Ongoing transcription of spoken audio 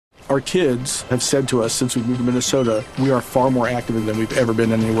Our kids have said to us since we moved to Minnesota, we are far more active than we've ever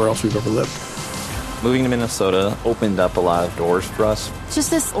been anywhere else we've ever lived. Moving to Minnesota opened up a lot of doors for us. Just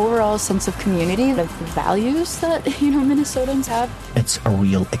this overall sense of community, of values that, Minnesotans have. It's a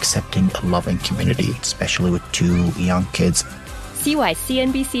real accepting, loving community, especially with 2 young kids. See why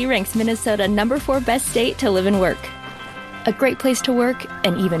CNBC ranks Minnesota number 4 best state to live and work. A great place to work,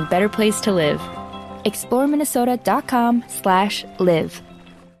 an even better place to live. ExploreMinnesota.com/live.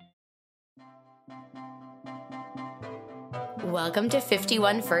 Welcome to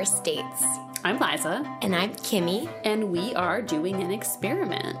 51 First Dates. I'm Liza. And I'm Kimmy. And we are doing an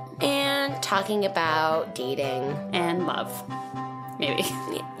experiment. And talking about dating. And love. Maybe.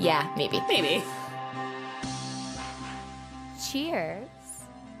 Yeah, maybe. Maybe. Cheers.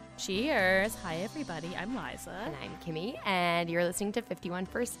 Cheers. Hi, everybody. I'm Liza. And I'm Kimmy. And you're listening to 51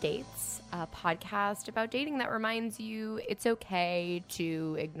 First Dates, a podcast about dating that reminds you it's okay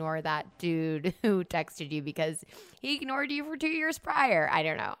to ignore that dude who texted you because he ignored you for 2 years prior. I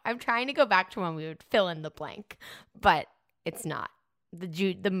don't know. I'm trying to go back to when we would fill in the blank, but it's not. The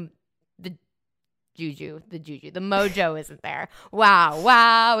mojo isn't there.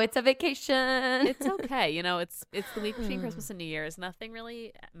 Wow, it's a vacation. It's okay. It's the week between Christmas and New Year's. Nothing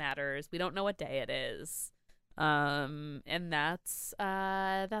really matters. We don't know what day it is. And that's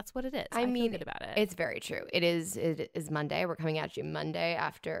what it is. I mean, feel good about it. It's very true. It is Monday. We're coming at you Monday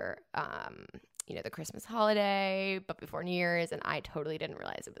after the Christmas holiday, but before New Year's, and I totally didn't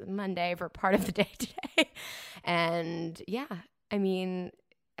realize it was Monday for part of the day today. And yeah, I mean,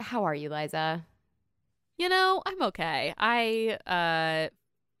 how are you, Liza? I'm okay. I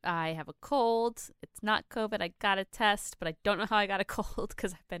have a cold. It's not COVID. I got a test, but I don't know how I got a cold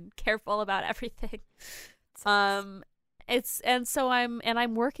because I've been careful about everything. I'm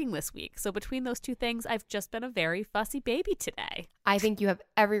working this week. So between those two things, I've just been a very fussy baby today. I think you have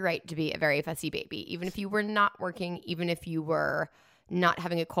every right to be a very fussy baby, even if you were not working, even if you were not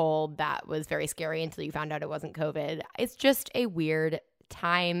having a cold that was very scary until you found out it wasn't COVID. It's just a weird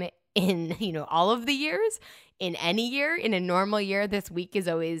time in all of the years. In any year, in a normal year, this week is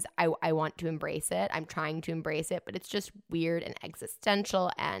always I want to embrace it. I'm trying to embrace it, but it's just weird and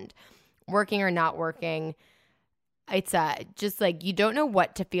existential, and working or not working, it's just like you don't know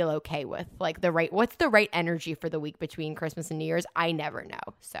what to feel okay with. Like what's the right energy for the week between Christmas and New Year's? I never know.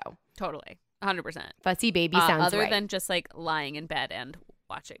 So totally 100%. Fussy baby sounds other right. than just like lying in bed and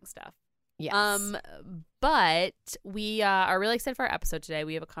watching stuff. Yes. But we are really excited for our episode today.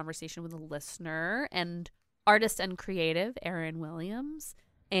 We have a conversation with a listener and artist and creative, Erin Williams,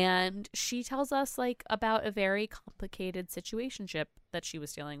 and she tells us about a very complicated situationship that she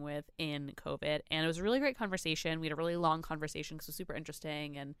was dealing with in COVID. And it was a really great conversation. We had a really long conversation because it was super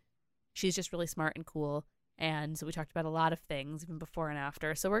interesting, and she's just really smart and cool. And so we talked about a lot of things, even before and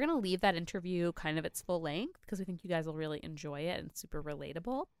after. So we're going to leave that interview kind of its full length because we think you guys will really enjoy it and it's super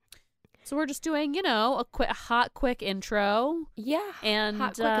relatable. So we're just doing, a quick intro. Yeah. And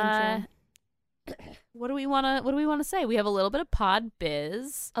hot, quick intro. What do we want to say? We have a little bit of pod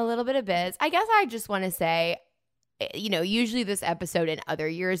biz. A little bit of biz. I guess I just want to say, usually this episode in other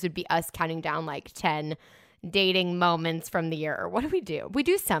years would be us counting down 10 dating moments from the year. Or what do? We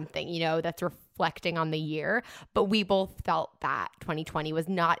do something, that's reflecting on the year. But we both felt that 2020 was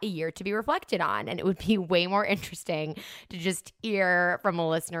not a year to be reflected on. And it would be way more interesting to just hear from a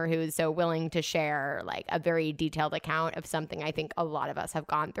listener who is so willing to share a very detailed account of something I think a lot of us have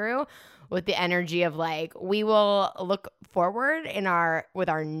gone through, with the energy of we will look forward with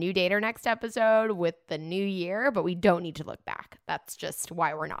our new dater next episode with the new year, but we don't need to look back. That's just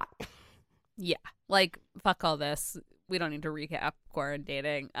why we're not. Yeah. Fuck all this. We don't need to recap quarantine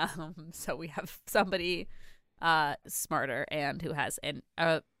dating. So we have somebody smarter and who has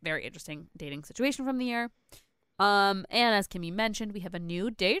a very interesting dating situation from the year. And as Kimmy mentioned, we have a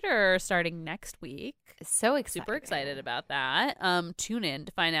new dater starting next week. So excited. Super excited about that. Tune in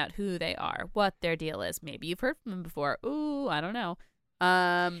to find out who they are, what their deal is. Maybe you've heard from them before. Ooh, I don't know.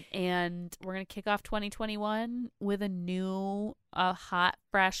 And we're going to kick off 2021 with a hot,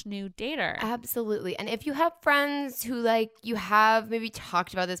 fresh new dater. Absolutely. And if you have friends who you have maybe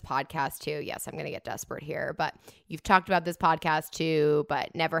talked about this podcast too, yes, I'm going to get desperate here, but you've talked about this podcast too,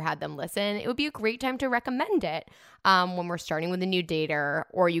 but never had them listen, it would be a great time to recommend it when we're starting with a new dater,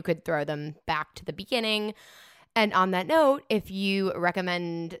 or you could throw them back to the beginning. And on that note, if you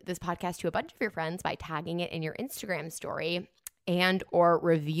recommend this podcast to a bunch of your friends by tagging it in your Instagram story, and or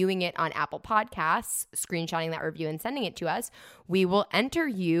reviewing it on Apple Podcasts, screenshotting that review and sending it to us, we will enter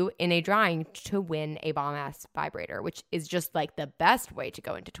you in a drawing to win a bomb-ass vibrator, which is just the best way to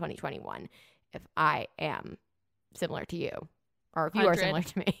go into 2021, if I am similar to you. or if you are 100. similar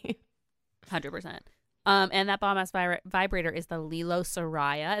to me. 100%. And that bomb ass vibrator is the Lilo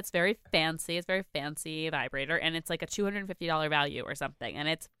Soraya. It's very fancy. It's a very fancy vibrator, and it's like a $250 value or something, and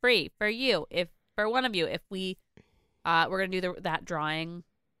it's free for you. If for one of you, if we're gonna do that drawing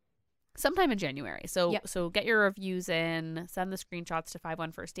sometime in January. So Yep. so get your reviews in, send the screenshots to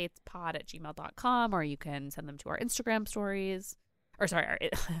 51firstdatespod@gmail.com, or you can send them to our Instagram stories, or sorry,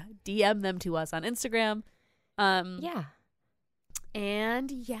 DM them to us on Instagram. Yeah. And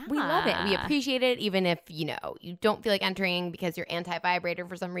yeah, We love it. We appreciate it, even if, you don't feel like entering because you're anti-vibrator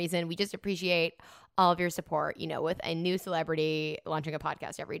for some reason. We just appreciate all of your support. With a new celebrity launching a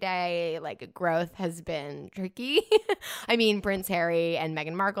podcast every day, like, growth has been tricky. I mean, Prince Harry and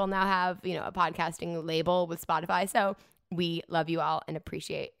Meghan Markle now have, a podcasting label with Spotify. So we love you all and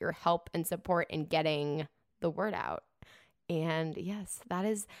appreciate your help and support in getting the word out. And yes, that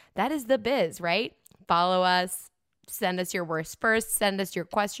is the biz, right? Follow us. Send us your worst first. Send us your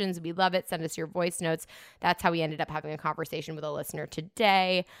questions. We love it. Send us your voice notes. That's how we ended up having a conversation with a listener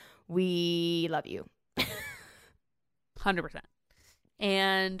today. We love you. 100%.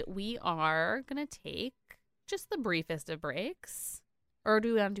 And we are going to take just the briefest of breaks. Or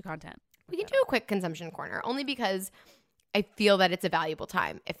do we want to do content? We can do a quick consumption corner, only because I feel that it's a valuable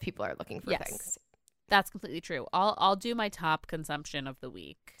time if people are looking for things. That's completely true. I'll do my top consumption of the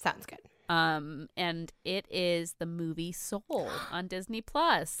week. Sounds good. And it is the movie Soul on Disney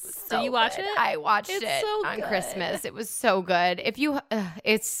Plus. So Did you watch good. it? I watched It's it so on good. Christmas. It was so good.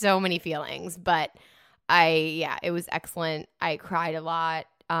 It's so many feelings, but it was excellent. I cried a lot.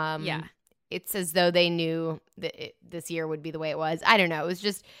 Yeah. It's as though they knew that this year would be the way it was. I don't know. It was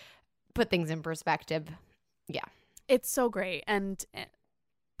just put things in perspective. Yeah. It's so great. And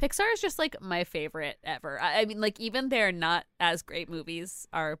Pixar is just like my favorite ever. I mean, like, even their not as great movies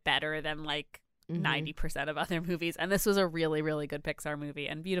are better than like 90% of other movies. And this was a really, really good Pixar movie,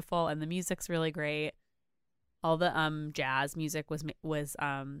 and beautiful. And the music's really great. All the jazz music was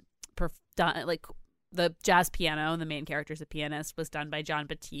done, like the jazz piano, and the main character's a pianist, was done by John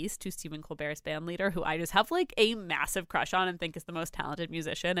Batiste, who's Stephen Colbert's band leader, who I just have like a massive crush on and think is the most talented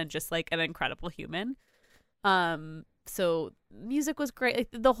musician and just like an incredible human. So music was great. Like,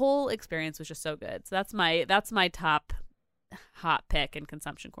 the whole experience was just so good. So that's my top hot pick in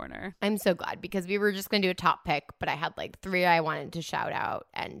Consumption Corner. I'm so glad, because we were just going to do a top pick, but I had like 3 I wanted to shout out,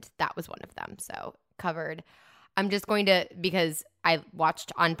 and that was one of them. So covered. I'm just going to, because I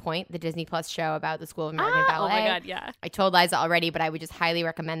watched On Point, the Disney Plus show about the School of American Ballet. Oh my God, yeah. I told Liza already, but I would just highly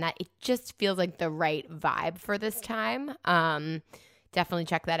recommend that. It just feels like the right vibe for this time. Definitely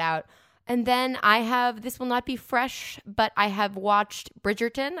check that out. And then this will not be fresh, but I have watched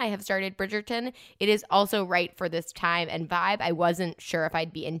Bridgerton. I have started Bridgerton. It is also right for this time and vibe. I wasn't sure if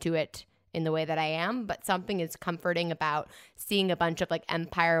I'd be into it in the way that I am, but something is comforting about seeing a bunch of like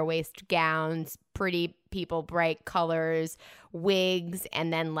empire waist gowns, pretty people, bright colors, wigs,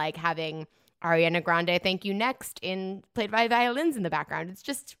 and then like having Ariana Grande Thank You Next played by violins in the background. It's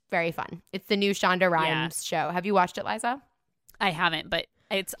just very fun. It's the new Shonda Rhimes show. Have you watched it, Liza? I haven't, but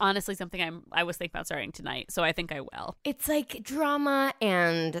it's honestly something I was thinking about starting tonight, so I think I will. It's like drama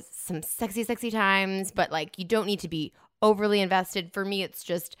and some sexy, sexy times, but like you don't need to be overly invested. For me, it's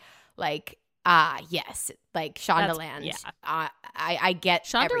just like, yes, like Shondaland. Yeah. I get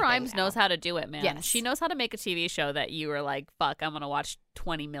Shonda everything Rhimes now. knows how to do it, man. Yes. She knows how to make a TV show that you are like, fuck, I'm going to watch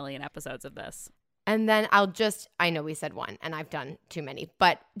 20 million episodes of this. And then I know we said one and I've done too many,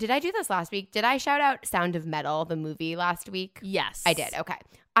 but did I do this last week? Did I shout out Sound of Metal, the movie, last week? Yes. I did. Okay.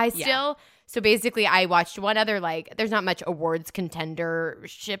 So basically I watched one other, like, there's not much awards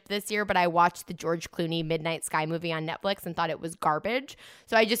contendership this year, but I watched the George Clooney Midnight Sky movie on Netflix and thought it was garbage.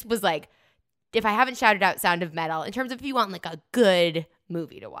 So I just was like, if I haven't shouted out Sound of Metal, in terms of if you want like a good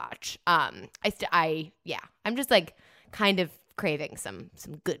movie to watch, I'm just like kind of craving some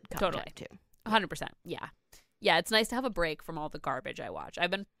good content too. 100%. Yeah. Yeah, it's nice to have a break from all the garbage I watch. I've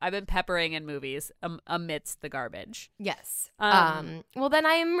been peppering in movies amidst the garbage. Yes. Well, then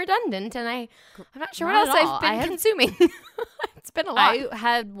I am redundant, and I'm not sure Not what at else all. I've been consuming. It's been a lot. I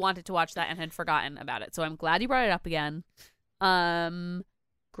had wanted to watch that and had forgotten about it, so I'm glad you brought it up again.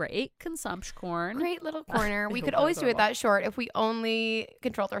 Great consumption corn. Great little corner. We I could hope always that's do it adorable. that short if we only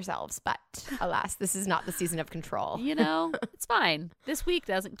controlled ourselves, but alas, this is not the season of control. You know, it's fine. This week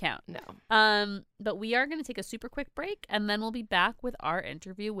doesn't count. No. But we are going to take a super quick break, and then we'll be back with our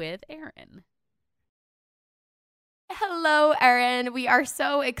interview with Erin. Hello, Erin. We are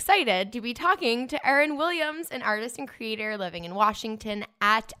so excited to be talking to Erin Williams, an artist and creator living in Washington,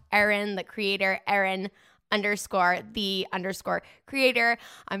 at Erin the Creator. Erin, _the_creator.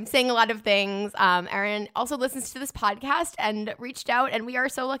 I'm saying a lot of things. Erin also listens to this podcast and reached out, and we are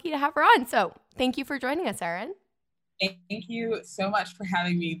so lucky to have her on. So thank you for joining us, Erin. Thank you so much for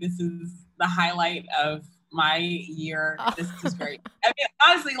having me. This is the highlight of my year. This is great. I mean,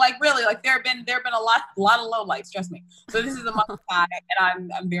 honestly, like really, like there have been a lot of lowlights. Trust me. So this is a month high,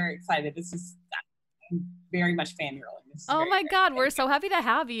 and I'm very excited. I'm very much fangirling. Oh my God, we're so happy to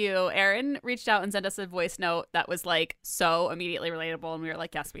have you. Erin reached out and sent us a voice note that was like so immediately relatable, and we were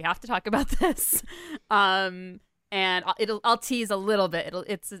like, yes, we have to talk about this. And I'll tease a little bit.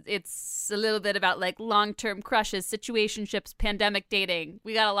 It's a little bit about like long-term crushes, situationships, pandemic dating.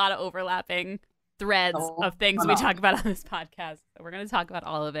 We got a lot of overlapping threads of things we talk about on this podcast. So we're going to talk about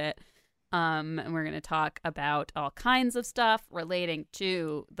all of it. And we're going to talk about all kinds of stuff relating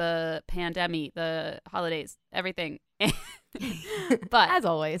to the pandemic, the holidays, everything. But as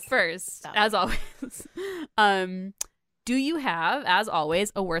always, do you have, as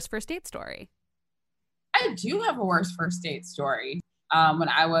always, a worst first date story? I do have a worst first date story. When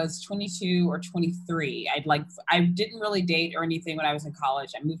I was 22 or 23, I didn't really date or anything when I was in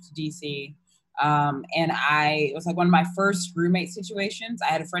college. I moved to DC. And it was like one of my first roommate situations. I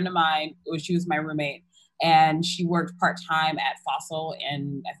had a friend of mine, she was my roommate, and she worked part-time at Fossil,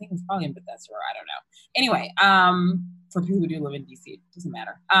 and I think it was probably in Bethesda, or I don't know. Anyway, for people who do live in DC, it doesn't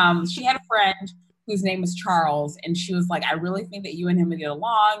matter. She had a friend whose name was Charles, and she was like, I really think that you and him would get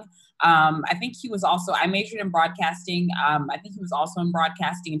along. I think he was also, I majored in broadcasting. I think he was also in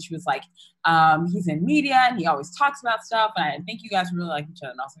broadcasting, and she was like, he's in media and he always talks about stuff, and I think you guys really like each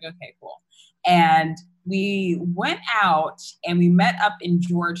other. And I was like, okay, cool. And we went out and we met up in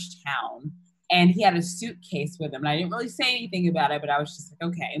Georgetown, and he had a suitcase with him, and I didn't really say anything about it, but I was just like,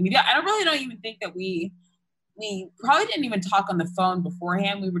 okay. And I don't even think that we probably didn't even talk on the phone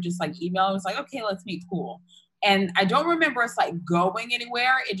beforehand. We were just like emailing. It was like, okay, let's meet. Cool. And I don't remember us like going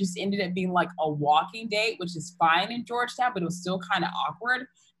anywhere. It just ended up being like a walking date, which is fine in Georgetown, but it was still kind of awkward.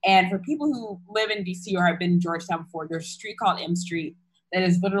 And for people who live in DC or have been in Georgetown before, there's a street called M Street that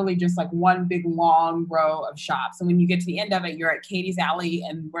is literally just like one big long row of shops. And when you get to the end of it, you're at Katie's Alley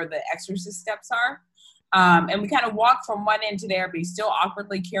and where the Exorcist steps are. And we kind of walk from one end to there, but he's still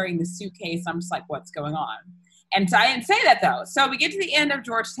awkwardly carrying the suitcase. I'm just like, what's going on? And so I didn't say that though. So we get to the end of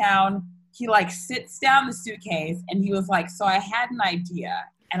Georgetown. He like sits down the suitcase and he was like, so I had an idea.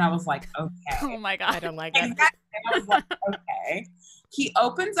 And I was like, okay. Oh my God. I don't like it. Exactly. And I was like, okay. He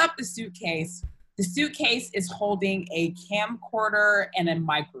opens up the suitcase. The suitcase is holding a camcorder and a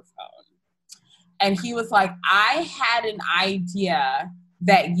microphone. And he was like, I had an idea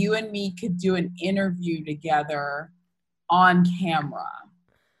that you and me could do an interview together on camera.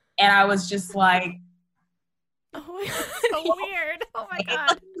 And I was just like, oh my God. So weird. Oh my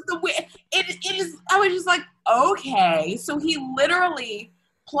God. It is, I was just like, okay. So he literally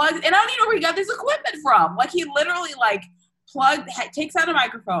plugged, and I don't even know where he got this equipment from. Like he literally like takes out a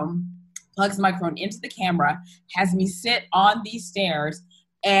microphone, plugs the microphone into the camera, has me sit on these stairs,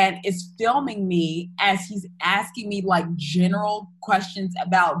 and is filming me as he's asking me like general questions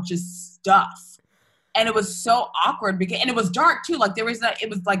about just stuff. And it was so awkward and it was dark too. Like it was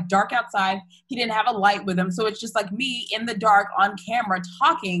like dark outside. He didn't have a light with him. So it's just like me in the dark on camera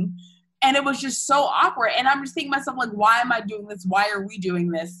talking. And it was just so awkward. And I'm just thinking to myself, like, why am I doing this? Why are we doing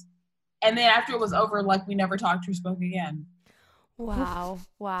this? And then after it was over, like we never talked or spoke again. Wow.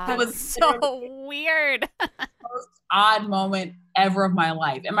 It was so weird. Most odd moment ever of my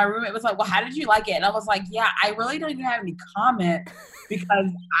life. And my roommate was like, well, how did you like it? And I was like, yeah, I really don't even have any comment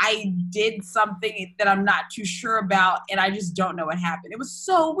because I did something that I'm not too sure about and I just don't know what happened. It was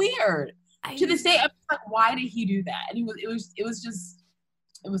so weird. To this day, I'm like, why did he do that? And it was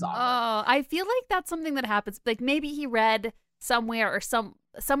awkward. Oh, I feel like that's something that happens. Like maybe he read somewhere or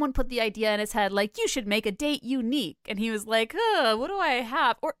someone put the idea in his head, like, you should make a date unique. And he was like, what do I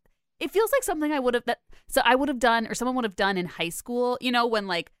have? Or it feels like something I would have done or someone would have done in high school, you know, when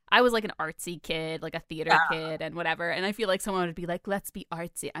like I was like an artsy kid, like a theater kid and whatever. And I feel like someone would be like, let's be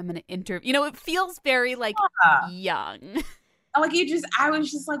artsy. I'm going to interview. You know, it feels very like young. Like I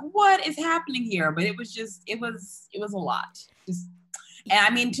was just like, what is happening here? But it was a lot. And I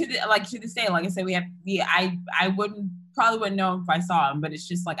mean, to this day, like I said, I probably wouldn't know if I saw him, but it's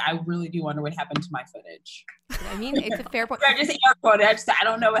just like, I really do wonder what happened to my footage. I mean, it's a fair point. I just air quoted. I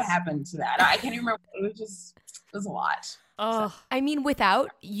don't know what happened to that. I can't even remember. It was a lot. Oh, so, I mean, without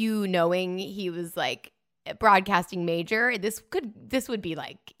you knowing he was like a broadcasting major, this would be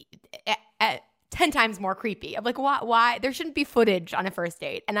like 10 times more creepy. I'm like, why? There shouldn't be footage on a first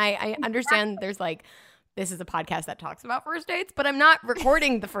date. And I understand there's like, this is a podcast that talks about first dates, but I'm not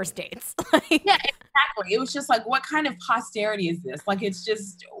recording the first dates. Yeah, Exactly. It was just like, what kind of posterity is this? Like, it's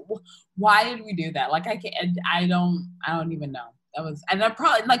just, why did we do that? Like, I don't even know. That was, and I'm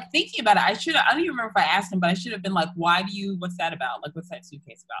probably like thinking about it. I don't even remember if I asked him, but I should have been like, what's that about? Like, what's that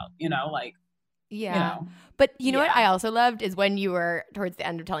suitcase about? Like, yeah. But you know what I also loved is when you were towards the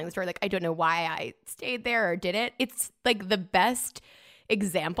end of telling the story, like, I don't know why I stayed there or did it. It's like the best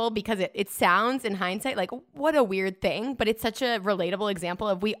example because it sounds in hindsight like what a weird thing, but it's such a relatable example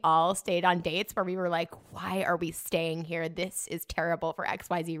of we all stayed on dates where we were like, why are we staying here? This is terrible for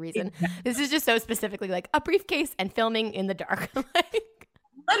XYZ reason. Exactly. This is just so specifically like a briefcase and filming in the dark. Like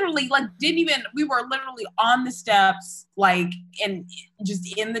literally, like we were literally on the steps, like, and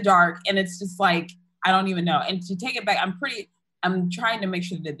just in the dark, and it's just like, I don't even know. And to take it back, I'm trying to make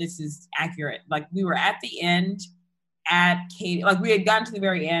sure that this is accurate. Like, we were at the end at Katie, like we had gotten to the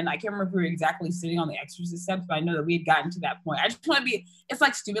very end. I can't remember if we were exactly sitting on the Exorcist steps, but I know that we had gotten to that point. I just want to be, it's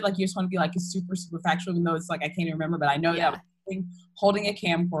like stupid, like you just want to be like a super, super factual, even though it's like I can't even remember, but I know that I was holding a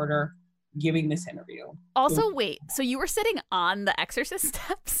camcorder, giving this interview. Also, wait, so you were sitting on the Exorcist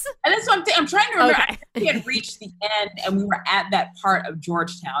steps? And that's what I'm trying to remember. Okay. I think we had reached the end and we were at that part of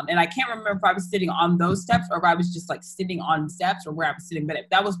Georgetown. And I can't remember if I was sitting on those steps or if I was just like sitting on steps or where I was sitting, but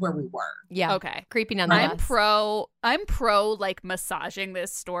that was where we were. Yeah. Okay. Creepy nonetheless. I'm pro like massaging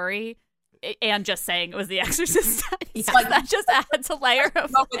this story and just saying it was the Exorcist steps. Like, that just adds a layer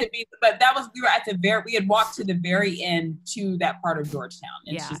of but we had walked to the very end to that part of Georgetown.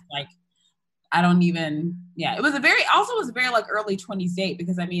 It's just like, it was a very like early 20s date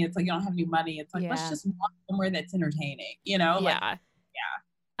because I mean, it's like you don't have any money. It's like, let's just walk somewhere that's entertaining,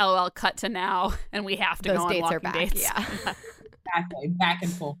 LOL, cut to now, and we have to Those go on dates walking are back. dates. Yeah. Exactly. Back in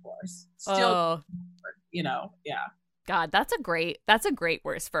full force. Still, God, that's a great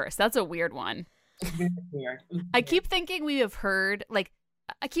worst first. That's a weird one. It's very weird. I keep thinking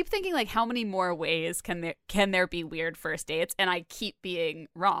like how many more ways can there be weird first dates, and I keep being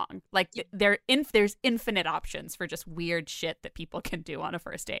wrong. Like there's infinite options for just weird shit that people can do on a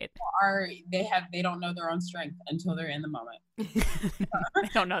first date. They don't know their own strength until they're in the moment. They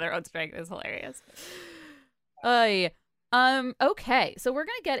don't know their own strength is hilarious. Okay, so we're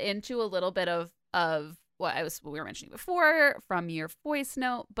gonna get into a little bit of what we were mentioning before from your voice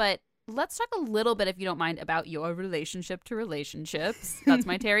note, but let's talk a little bit, if you don't mind, about your relationship to relationships. That's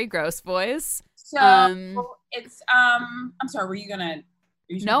my Terry Gross voice. So it's I'm sorry, were you gonna?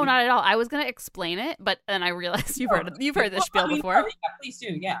 No, not at all. I was gonna explain it, but then I realized you've heard this spiel before. Yeah, please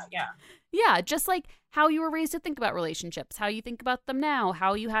do. Yeah. Just like how you were raised to think about relationships, how you think about them now,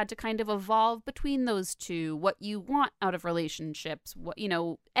 how you had to kind of evolve between those two, what you want out of relationships, what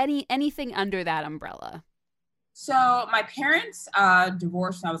anything under that umbrella. So my parents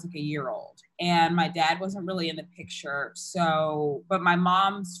divorced when I was like a year old, and my dad wasn't really in the picture. But my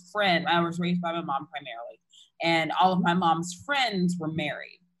mom's friend, I was raised by my mom primarily, and all of my mom's friends were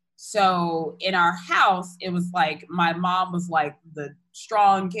married. So in our house, it was like my mom was like the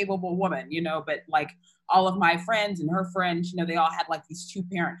strong, capable woman, but like all of my friends and her friends, they all had like these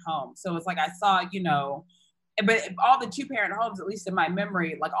 2-parent homes. So it's like I saw, but all the 2-parent homes, at least in my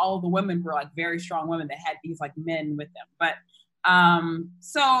memory, like all of the women were like very strong women that had these like men with them. But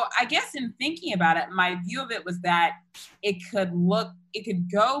so I guess in thinking about it, my view of it was that it could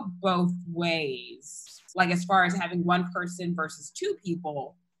go both ways, like as far as having one person versus 2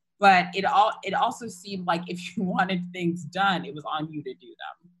 people. But it also seemed like if you wanted things done, it was on you to do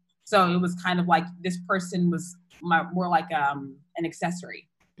them. So it was kind of like this person was more like an accessory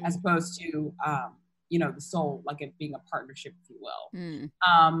as opposed to the soul, like it being a partnership, if you will.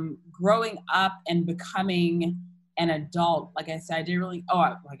 Growing up and becoming an adult, like I said, I didn't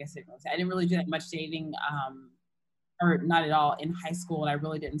really do that much dating, or not at all in high school. And I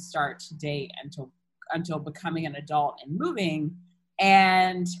really didn't start to date until becoming an adult and moving.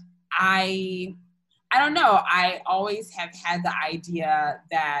 And I don't know. I always have had the idea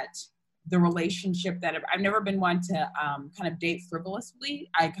that the relationship that I've never been one to kind of date frivolously.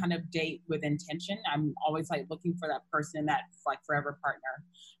 I kind of date with intention. I'm always like looking for that person, that like forever partner.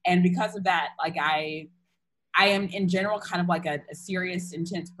 And because of that, like I am in general kind of like a serious,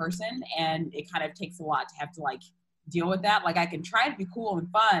 intense person, and it kind of takes a lot to have to like deal with that. Like I can try to be cool and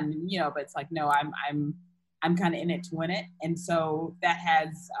fun, but it's like, no, I'm kind of in it to win it. And so that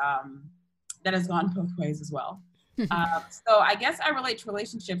has gone both ways as well. So I guess I relate to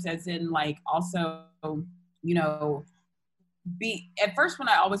relationships as in like also, at first when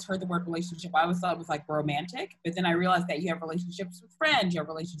I always heard the word relationship, I always thought it was like romantic, but then I realized that you have relationships with friends, you have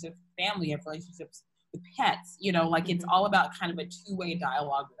relationships with family, you have relationships with pets, like it's all about kind of a 2-way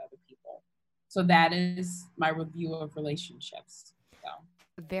dialogue with other people. So that is my review of relationships. So.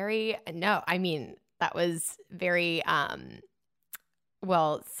 That was very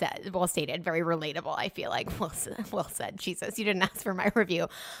well stated, very relatable. I feel like well said. Jesus, you didn't ask for my review.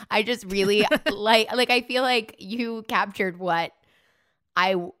 I just really I feel like you captured what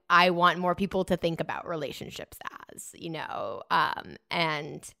I want more people to think about relationships as,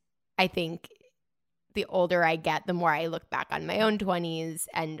 and I think the older I get, the more I look back on my own 20s,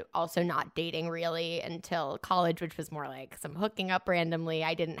 and also not dating really until college, which was more like some hooking up randomly.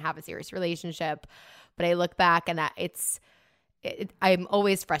 I didn't have a serious relationship, but I look back and I'm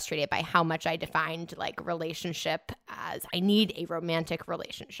always frustrated by how much I defined like relationship as I need a romantic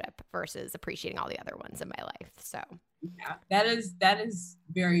relationship versus appreciating all the other ones in my life. So yeah, that is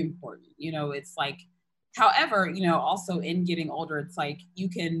very important. It's like, however, also in getting older, it's like you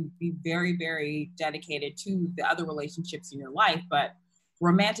can be very, very dedicated to the other relationships in your life, but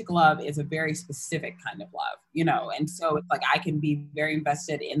romantic love is a very specific kind of love, and so it's like I can be very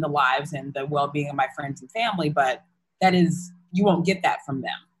invested in the lives and the well-being of my friends and family, but you won't get that from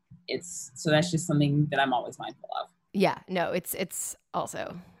them. So that's just something that I'm always mindful of. Yeah, no, it's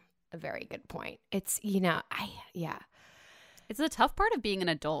also a very good point. It's, It's the tough part of being an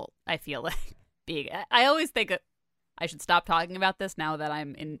adult, I feel like. I always think I should stop talking about this now that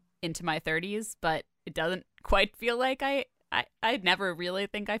I'm into my 30s, but it doesn't quite feel like I never really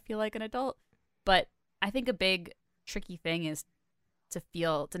think I feel like an adult. But I think a big tricky thing is to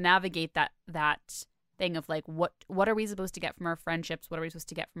navigate that thing of like, what are we supposed to get from our friendships? What are we supposed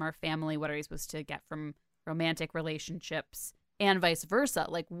to get from our family? What are we supposed to get from romantic relationships, and vice versa?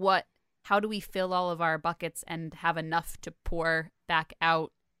 Like, how do we fill all of our buckets and have enough to pour back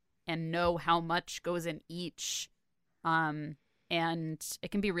out and know how much goes in each? And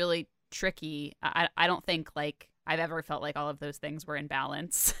it can be really tricky. I don't think like I've ever felt like all of those things were in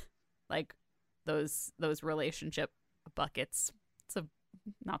balance. Like those relationship buckets. It's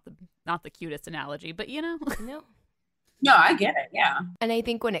not the cutest analogy, but No, I get it. Yeah. And I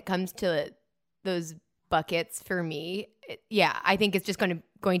think when it comes to those buckets for me, I think it's just going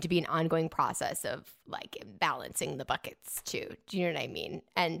to be an ongoing process of like balancing the buckets too. Do you know what I mean?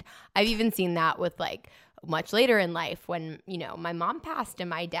 And I've even seen that with like much later in life when, my mom passed and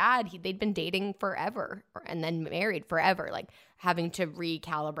my dad, they'd been dating forever and then married forever, like having to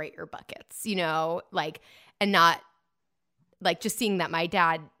recalibrate your buckets, and not like just seeing that my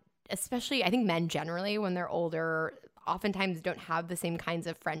dad, especially I think men generally when they're older, oftentimes don't have the same kinds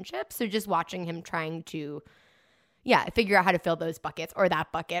of friendships. So just watching him trying to, figure out how to fill those buckets or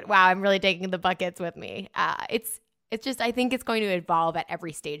that bucket. Wow, I'm really taking the buckets with me. It's just, I think it's going to evolve at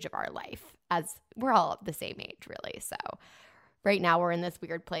every stage of our life as we're all the same age, really. So right now we're in this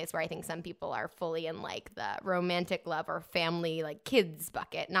weird place where I think some people are fully in like the romantic love or family, like kids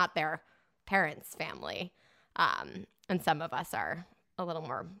bucket, not their parents' family. And some of us are a little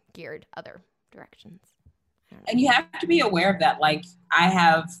more geared other directions. And you have to be aware of that. Like I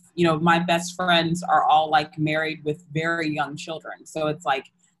have, my best friends are all like married with very young children. So it's like,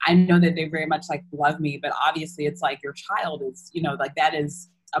 I know that they very much like love me, but obviously it's like your child is, like that is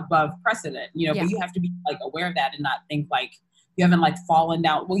above precedent, but you have to be like aware of that and not think like you haven't like fallen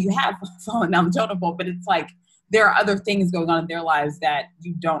down. Well, you have fallen down the totem pole, but it's like there are other things going on in their lives that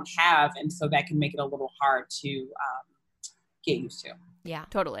you don't have. And so that can make it a little hard to get used to. Yeah,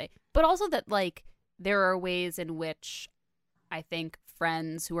 totally. But also that like, there are ways in which I think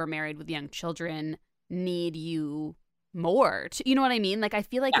friends who are married with young children need you more. You know what I mean? Like, I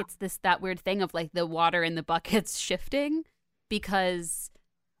feel like it's that weird thing of like the water in the buckets shifting, because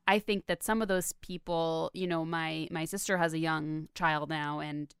I think that some of those people, my sister has a young child now,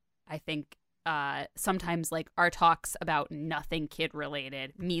 and I think sometimes like our talks about nothing kid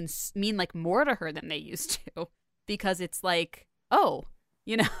related mean like more to her than they used to, because it's like,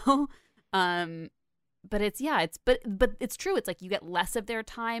 but it's but it's true. It's like you get less of their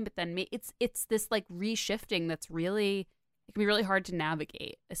time, but then it's this like reshifting that's really, it can be really hard to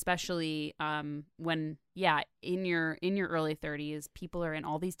navigate, especially when in your early 30s, people are in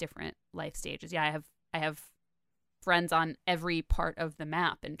all these different life stages. I have friends on every part of the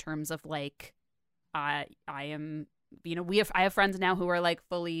map in terms of like I have friends now who are like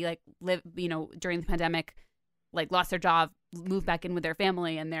fully like live during the pandemic, like lost their job, moved back in with their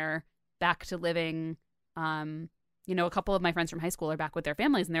family, and they're back to living. A couple of my friends from high school are back with their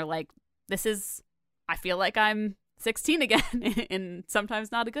families, and they're like, I feel like I'm 16 again in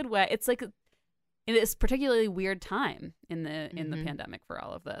sometimes not a good way. It's like it is particularly weird time in the pandemic for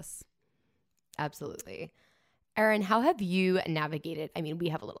all of this. Absolutely. Erin, how have you navigated? I mean, we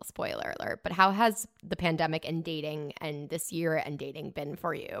have a little spoiler alert, but how has the pandemic and dating and this year and dating been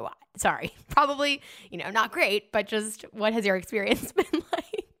for you? Sorry, probably, not great, but just what has your experience been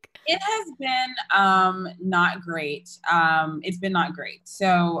like? It has been not great. It's been not great.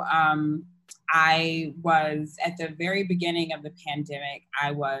 So I was at the very beginning of the pandemic,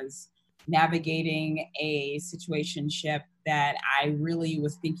 I was navigating a situationship that I really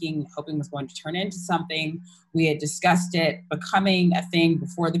was hoping was going to turn into something. We had discussed it becoming a thing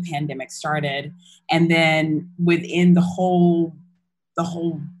before the pandemic started. And then within the whole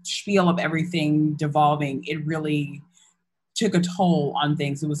spiel of everything devolving, it really took a toll on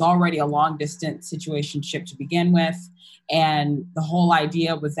things. It was already a long distance situationship to begin with. And the whole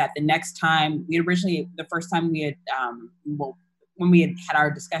idea was that the next time the first time we had, when we had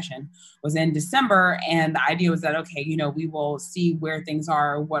our discussion was in December. And the idea was that, okay, we will see where things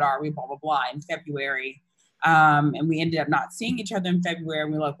are, what are we, blah, blah, blah, in February. And we ended up not seeing each other in February.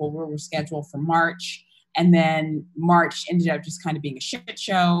 And we were like, well, we're scheduled for March. And then March ended up just kind of being a shit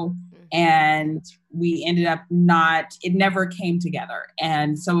show. And we ended up it never came together.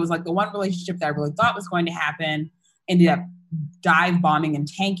 And so it was like the one relationship that I really thought was going to happen ended up dive bombing and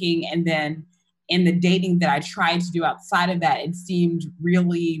tanking. And then in the dating that I tried to do outside of that, it seemed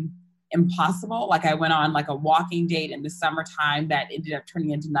really impossible. Like I went on like a walking date in the summertime that ended up turning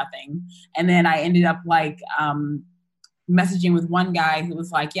into nothing. And then I ended up messaging with one guy who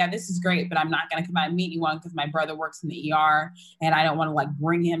was like, yeah, this is great, but I'm not going to come out and meet anyone because my brother works in the ER and I don't want to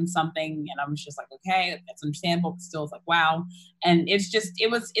bring him something. And I was just like, okay, that's understandable. But still, it's like, wow. And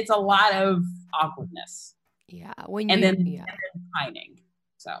it's a lot of awkwardness. Yeah. Pining.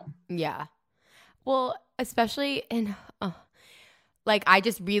 So. Yeah. Well, especially I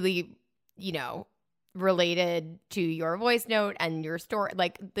just really, related to your voice note and your story,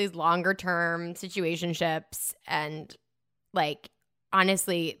 these longer term situationships. And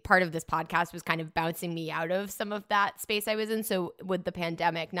honestly, part of this podcast was kind of bouncing me out of some of that space I was in. So with the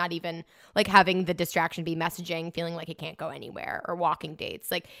pandemic, not even having the distraction be messaging, feeling like it can't go anywhere, or walking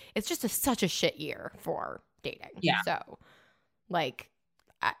dates. It's just such a shit year for dating. Yeah. So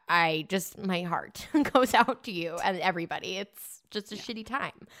I just, my heart goes out to you and everybody. It's just a shitty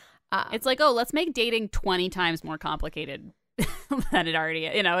time. It's let's make dating 20 times more complicated than it already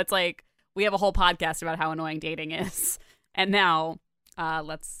is. It's we have a whole podcast about how annoying dating is. And now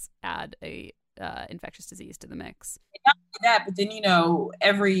let's add a infectious disease to the mix. Not only that, but then,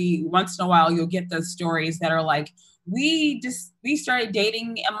 every once in a while you'll get those stories that are like, we started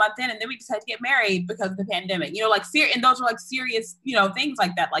dating a month in and then we decided to get married because of the pandemic, and those are serious, things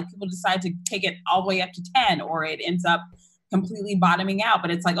like that. People decide to take it all the way up to 10, or it ends up completely bottoming out.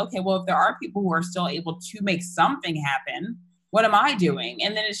 But it's okay, well, if there are people who are still able to make something happen, what am I doing?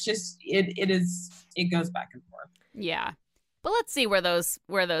 And then it's just, it goes back and forth. Yeah. But let's see where those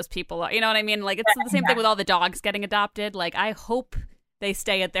people are. You know what I mean? It's the same thing with all the dogs getting adopted. I hope they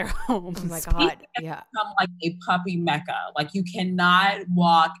stay at their homes. Oh my God. Yeah. Become a puppy mecca. You cannot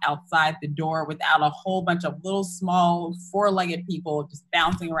walk outside the door without a whole bunch of little small 4-legged people just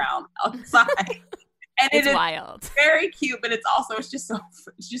bouncing around outside. And it's wild. Very cute, but it's just so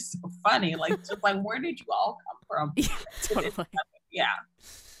funny. Where did you all come from? Yeah, totally. Yeah.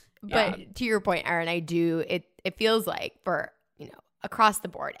 But to your point, Erin, it feels like for, across the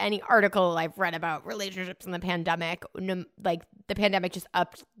board, any article I've read about relationships in the pandemic, the pandemic just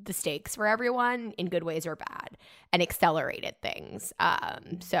upped the stakes for everyone in good ways or bad and accelerated things.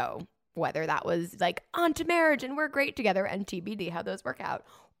 So whether that was on to marriage and we're great together and TBD how those work out,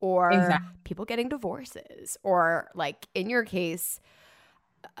 or people getting divorces, or in your case,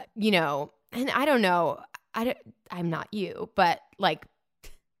 and I don't know, I'm not you, but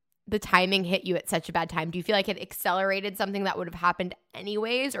the timing hit you at such a bad time. Do you feel like it accelerated something that would have happened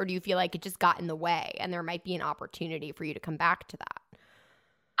anyways, or do you feel like it just got in the way and there might be an opportunity for you to come back to that?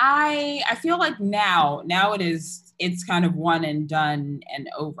 I feel like now it's kind of one and done and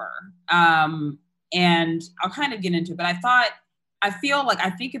over. And I'll kind of get into it, but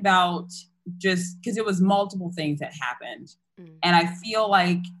I think about just because it was multiple things that happened. And I feel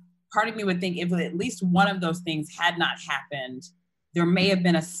like part of me would think if at least one of those things had not happened, there may have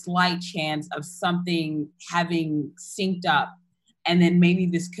been a slight chance of something having synced up. And then maybe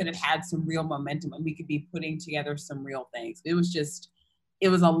this could have had some real momentum and we could be putting together some real things. It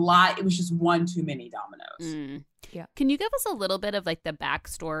was a lot. It was just one too many dominoes. Yeah. Can you give us a little bit of the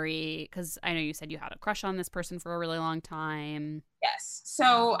backstory? Because I know you said you had a crush on this person for a really long time. Yes.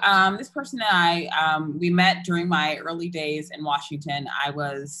 So this person and I, we met during my early days in Washington. I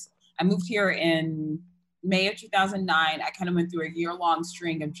moved here in May of 2009. I kind of went through a year-long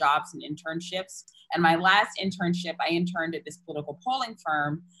string of jobs and internships. And my last internship, I interned at this political polling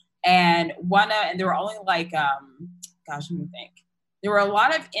firm. And there were only let me think. there were a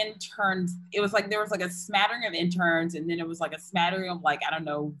lot of interns. It was like, there was like a smattering of interns, and then it was like a smattering of like, I don't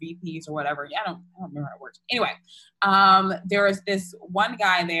know, VPs or whatever. I don't remember how it works. Anyway, there was this one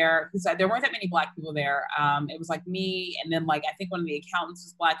guy there who said there weren't that many Black people there. It was like me, and then like, I think one of the accountants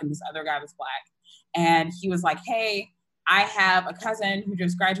was Black, and this other guy was Black. And he was like, hey, I have a cousin who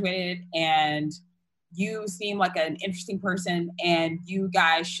just graduated, and you seem like an interesting person, and you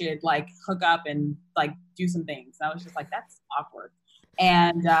guys should like hook up and like do some things. And I was just like, that's awkward.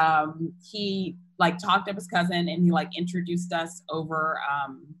 And he like talked up his cousin, and he like introduced us over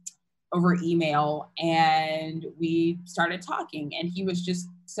email, and we started talking, and he was just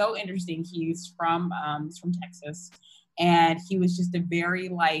so interesting. He's from Texas, and he was just a very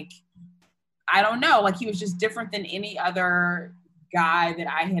like, I don't know, like he was just different than any other guy that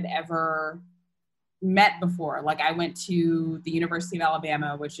I had ever met before. Like I went to the University of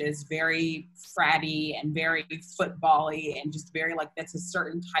Alabama, which is very fratty and very football-y, and just very like, that's a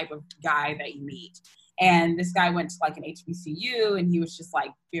certain type of guy that you meet. And this guy went to like an HBCU, and he was just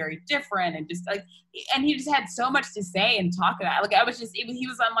like very different, and just like, and he just had so much to say and talk about. Like I was just, he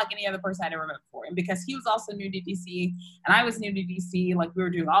was unlike any other person I'd ever met before. And because he was also new to DC, and I was new to DC, like we were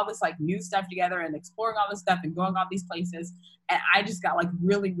doing all this like new stuff together and exploring all this stuff and going all these places. And I just got like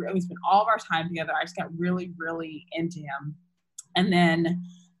really, we spent all of our time together. I just got really, really into him. And then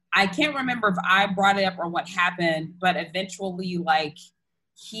I can't remember if I brought it up or what happened, but eventually like,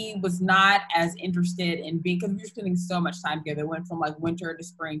 he was not as interested in being, because we were spending so much time together. It went from like winter to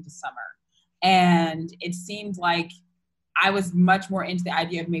spring to summer. And it seemed like I was much more into the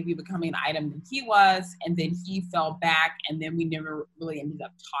idea of maybe becoming an item than he was. And then he fell back, and then we never really ended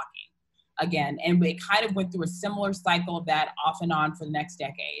up talking again. And we kind of went through a similar cycle of that off and on for the next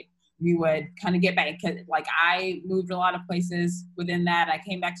decade. We would kind of get back, because like I moved a lot of places within that. I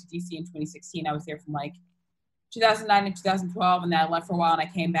came back to DC in 2016. I was there from like 2009 and 2012, and then I left for a while, and I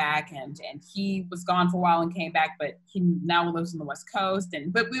came back, and he was gone for a while and came back, but he now lives on the West Coast.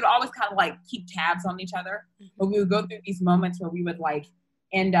 But we would always kind of like keep tabs on each other. But we would go through these moments where we would like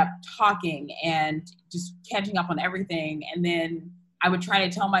end up talking and just catching up on everything. And then I would try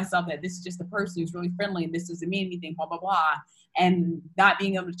to tell myself that this is just a person who's really friendly, and this doesn't mean anything, blah, blah, blah. And not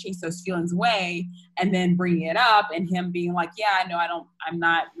being able to chase those feelings away, and then bringing it up, and him being like, yeah, no, I'm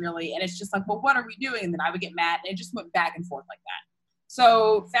not really. And it's just like, well, what are we doing? And then I would get mad, and it just went back and forth like that.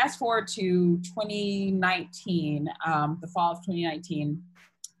 So fast forward to 2019, the fall of 2019,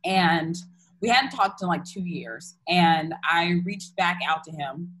 and we hadn't talked in like 2 years. And I reached back out to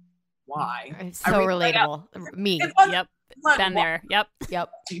him. Why? It's so relatable. Me. Yep. Been there. Yep.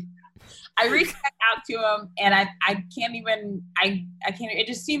 I reached back out to him, and I can't, it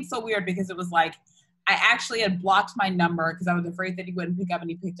just seemed so weird, because it was like, I actually had blocked my number because I was afraid that he wouldn't pick up, and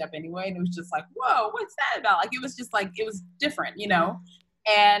he picked up anyway. And it was just like, whoa, what's that about? Like, it was just like, it was different, you know?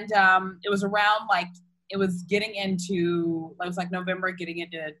 And it was around like, it was getting into, it was like November, getting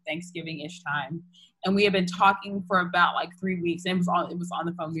into Thanksgiving-ish time. And we had been talking for about like 3 weeks, and it was on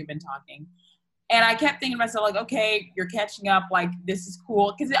the phone. We've been talking. And I kept thinking to myself, like, okay, you're catching up. Like, this is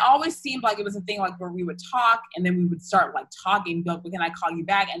cool. Because it always seemed like it was a thing, like, where we would talk, and then we would start, like, talking. But can I call you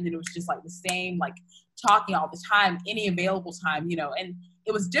back? And then it was just, like, the same, like, talking all the time, any available time, you know. And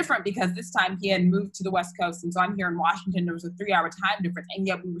it was different because this time he had moved to the West Coast. And so I'm here in Washington. There was a 3-hour time difference. And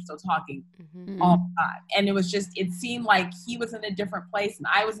yet we were still talking all the time. And it was just, it seemed like he was in a different place, and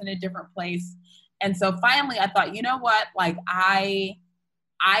I was in a different place. And so finally I thought, you know what? Like, I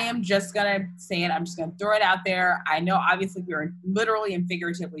am just going to say it. I'm just going to throw it out there. I know obviously we are literally and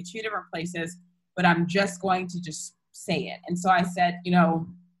figuratively 2 different places, but I'm just going to just say it. And so I said, you know,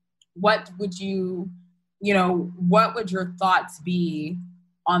 what would your thoughts be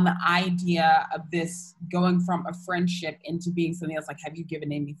on the idea of this going from a friendship into being something else? Like, have you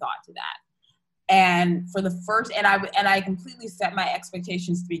given any thought to that? And for the first, and I completely set my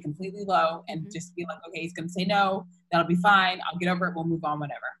expectations to be completely low and just be like, okay, he's going to say no. That'll be fine. I'll get over it. We'll move on,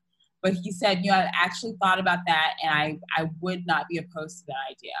 whatever. But he said, you know, I actually thought about that, and I would not be opposed to that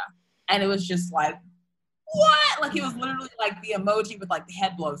idea. And it was just like, what? Like, it was literally like the emoji with like the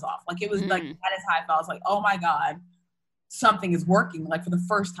head blows off. Like, it was like, that is how I felt. I was like, oh my God, something is working, like, for the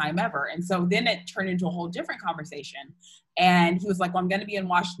first time ever. And so then it turned into a whole different conversation. And he was like, well, I'm going to be in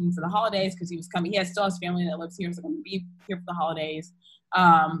Washington for the holidays, because he was coming. He still has family that lives here, so I'm going to be here for the holidays.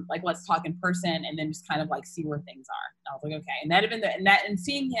 Like, let's talk in person, and then just kind of like see where things are. And I was like, okay. And that had been and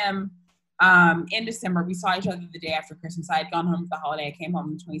seeing him in December, we saw each other the day after Christmas. I had gone home for the holiday. I came home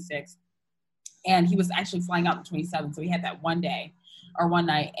on the 26th, and he was actually flying out the 27th. So we had that one night,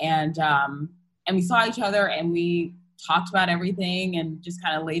 and we saw each other, and we talked about everything and just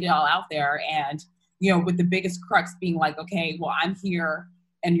kind of laid it all out there. And you know, with the biggest crux being like, okay, well, I'm here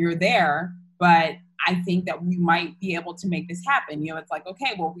and you're there, but I think that we might be able to make this happen. You know, it's like,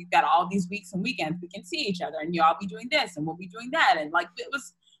 okay, well, we've got all these weeks and weekends we can see each other, and y'all be doing this and we'll be doing that. And like,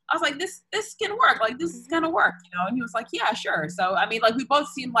 I was like, this can work. Like, this is going to work, you know? And he was like, yeah, sure. So, I mean, like, we both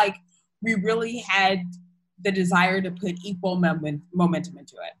seemed like we really had the desire to put equal momentum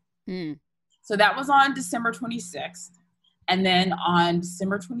into it. So that was on December 26th. And then on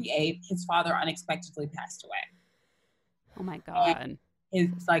December 28th, his father unexpectedly passed away. Oh my God.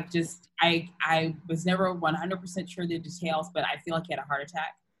 It's like, just, I was never 100% sure the details, but I feel like he had a heart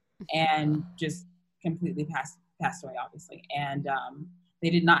attack and just completely passed away, obviously. And they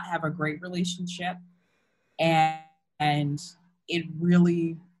did not have a great relationship. And it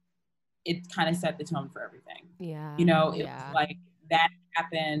kind of set the tone for everything. Yeah. You know, it was like, that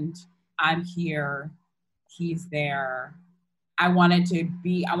happened. I'm here. He's there. I wanted to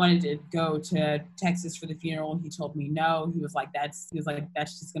go to Texas for the funeral. He told me no. He was like, that's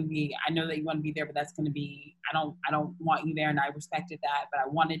just going to be, I know that you want to be there, but that's going to be, I don't want you there. And I respected that, but I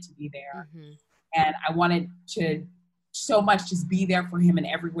wanted to be there. And I wanted to so much just be there for him in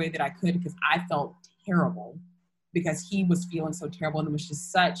every way that I could, because I felt terrible because he was feeling so terrible. And it was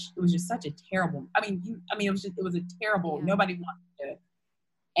just such a terrible, it was a terrible, nobody wanted to.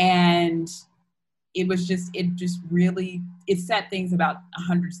 And it set things about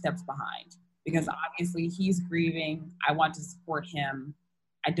 100 steps behind, because obviously he's grieving. I want to support him.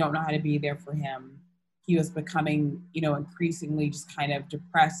 I don't know how to be there for him. He was becoming, you know, increasingly just kind of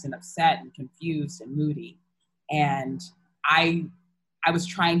depressed and upset and confused and moody. And I was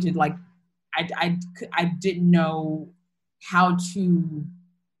trying to, like, I didn't know how to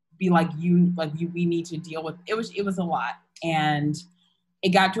be like, we need to deal with, it was a lot. And it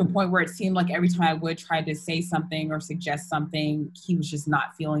got to a point where it seemed like every time I would try to say something or suggest something, he was just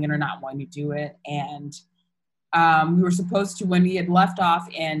not feeling it or not wanting to do it. And we were supposed to, when we had left off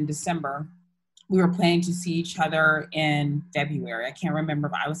in December, we were planning to see each other in February. I can't remember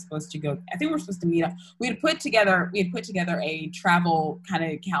if I was supposed to go. I think we were supposed to meet up. We had put together a travel kind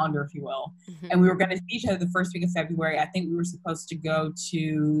of calendar, if you will. And we were going to see each other the first week of February. I think we were supposed to go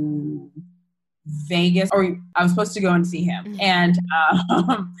to Vegas, or I was supposed to go and see him. And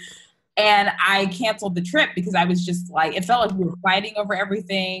I canceled the trip because I was just like, it felt like we were fighting over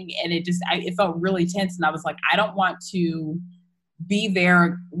everything. And it felt really tense. And I was like, I don't want to be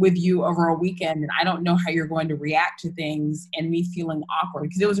there with you over a weekend, and I don't know how you're going to react to things, and me feeling awkward,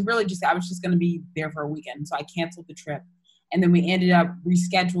 because it was really just, I was just going to be there for a weekend. So I canceled the trip. And then we ended up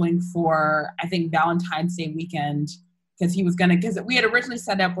rescheduling for, I think, Valentine's Day weekend, because we had originally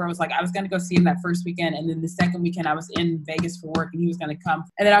set up where it was like, I was going to go see him that first weekend. And then the second weekend I was in Vegas for work, and he was going to come.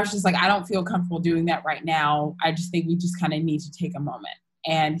 And then I was just like, I don't feel comfortable doing that right now. I just think we just kind of need to take a moment.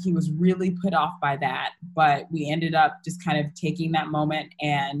 And he was really put off by that. But we ended up just kind of taking that moment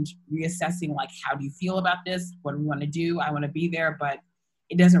and reassessing, like, how do you feel about this? What do we want to do? I want to be there, but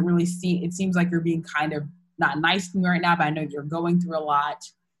it doesn't really it seems like you're being kind of not nice to me right now, but I know you're going through a lot.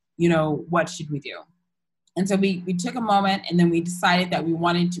 You know, what should we do? And so we took a moment, and then we decided that we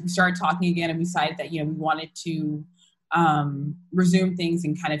started talking again, and we decided that, you know, we wanted to resume things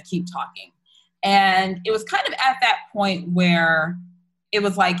and kind of keep talking. And it was kind of at that point where it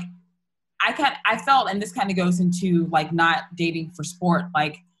was like, I felt, and this kind of goes into like not dating for sport.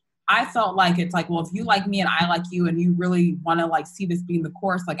 Like, I felt like it's like, well, if you like me and I like you, and you really want to like see this being the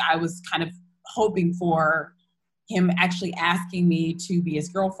course, like I was kind of hoping for him actually asking me to be his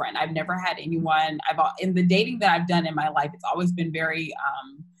girlfriend. I've never had anyone, in the dating that I've done in my life, it's always been very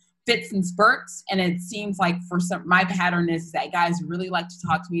fits and spurts. And it seems like my pattern is that guys really like to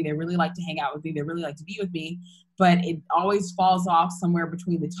talk to me. They really like to hang out with me. They really like to be with me. But it always falls off somewhere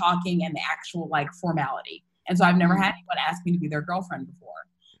between the talking and the actual like formality. And so I've never had anyone ask me to be their girlfriend before.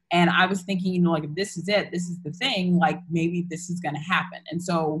 And I was thinking, you know, like, if this is it, this is the thing, like maybe this is going to happen. And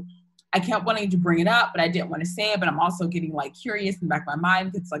so I kept wanting to bring it up, but I didn't want to say it. But I'm also getting like curious in the back of my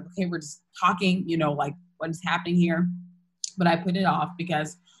mind. It's like, okay, we're just talking, you know, like what is happening here? But I put it off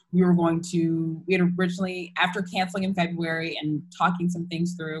because we had originally, after canceling in February and talking some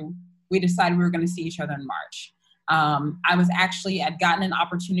things through, we decided we were going to see each other in March. I'd gotten an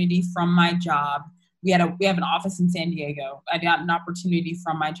opportunity from my job. We have an office in San Diego. I got an opportunity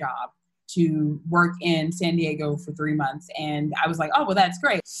from my job to work in San Diego for 3 months. And I was like, oh, well, that's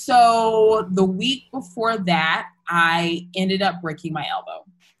great. So the week before that, I ended up breaking my elbow.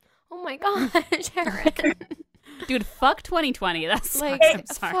 Oh my gosh, Erin. Dude, fuck 2020. That's like, I'm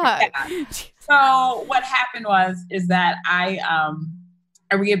sorry. Yeah. So what happened is that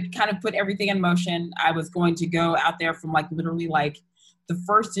we had kind of put everything in motion. I was going to go out there from like literally like the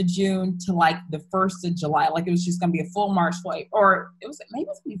 1st of June to like the 1st of July. Like it was just going to be a full March flight, or maybe it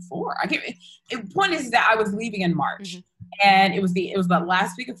was before. The point is that I was leaving in March, and it was the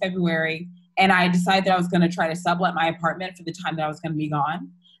last week of February. And I decided that I was going to try to sublet my apartment for the time that I was going to be gone.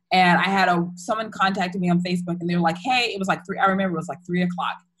 And I had someone contacted me on Facebook, and they were like, hey, it was like I remember it was like 3:00.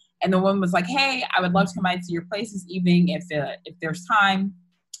 And the woman was like, hey, I would love to come by and see your place this evening if there's time.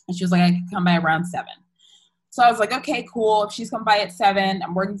 And she was like, I could come by around 7. So I was like, okay, cool. If she's come by at 7,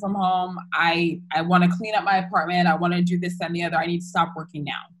 I'm working from home. I want to clean up my apartment. I want to do this, that, and the other. I need to stop working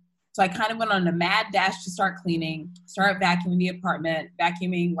now. So I kind of went on a mad dash to start cleaning, start vacuuming the apartment, let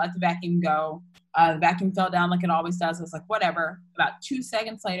the vacuum go. The vacuum fell down like it always does. I was like, whatever. About 2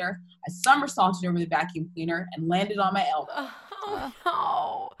 seconds later, I somersaulted over the vacuum cleaner and landed on my elbow. Oh,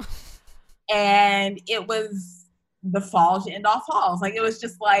 no. And it was the fall to end all falls. Like, it was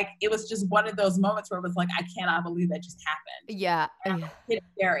just one of those moments where it was like, I cannot believe that just happened. Yeah. And I sit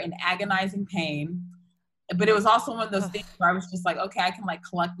there in agonizing pain. But it was also one of those things where I was just like, okay, I can like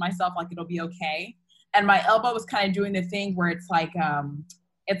collect myself, like it'll be okay. And my elbow was kind of doing the thing where it's like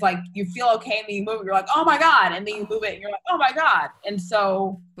you feel okay and then you move it, you're like, oh my God. And then you move it and you're like, oh my God. And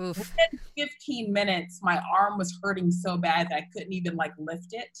so within 15 minutes, my arm was hurting so bad that I couldn't even like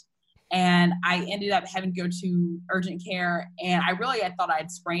lift it. And I ended up having to go to urgent care, and I thought I had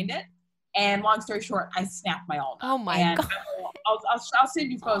sprained it. And long story short, I snapped my ulna. Oh my God. I'll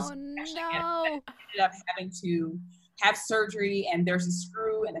send you photos. Oh, no. I ended up having to have surgery, and there's a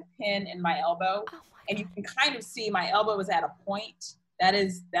screw and a pin in my elbow. And you can kind of see my elbow is at a point.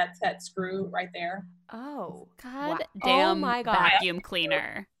 That's that screw right there. Oh. God Wow. damn Oh my God. vacuum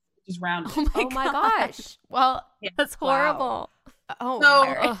cleaner. Just rounded. Oh my gosh. Well, That's horrible. oh, So-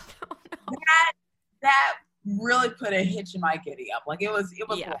 Mary. that really put a hitch in my giddy up. Like it was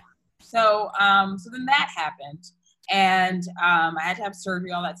Yeah. rough. So then that happened, and I had to have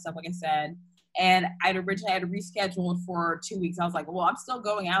surgery, all that stuff, like I said. And I'd originally had to reschedule it for 2 weeks. I was like, well, I'm still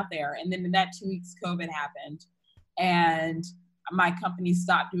going out there. And then in that 2 weeks, COVID happened, and my company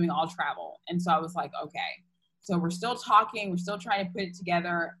stopped doing all travel. And so I was like, okay, so we're still talking, we're still trying to put it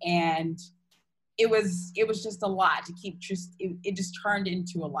together, and it was just a lot to keep. It just turned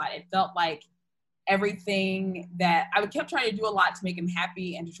into a lot. It felt like everything that I kept trying to do a lot to make him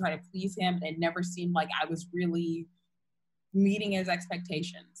happy and to try to please him. It never seemed like I was really meeting his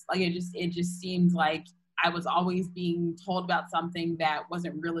expectations. Like it just seemed like I was always being told about something that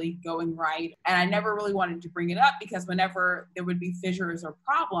wasn't really going right. And I never really wanted to bring it up, because whenever there would be fissures or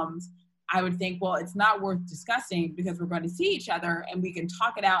problems, I would think, well, it's not worth discussing because we're going to see each other and we can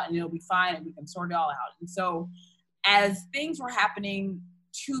talk it out and it'll be fine and we can sort it all out. And so as things were happening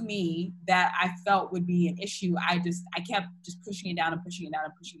to me that I felt would be an issue, I kept just pushing it down and pushing it down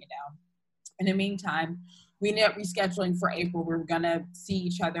and pushing it down. In the meantime, we ended up rescheduling for April. We were going to see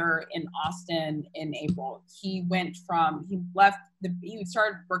each other in Austin in April. We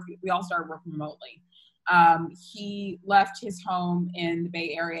started working remotely. He left his home in the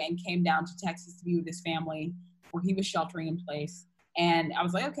Bay Area and came down to Texas to be with his family, where he was sheltering in place. And I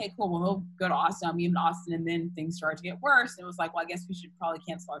was like, okay, cool. Well, he'll go to Austin. I'll meet him in Austin. And then things started to get worse. And it was like, well, I guess we should probably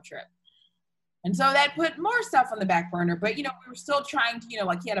cancel our trip. And so that put more stuff on the back burner. But, we were still trying to,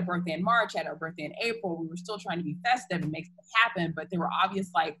 like he had a birthday in March, I had our birthday in April. We were still trying to be festive and make stuff happen. But there were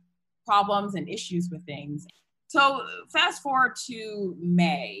obvious, problems and issues with things. So fast forward to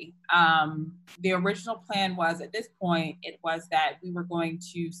May. The original plan was, at this point, it was that we were going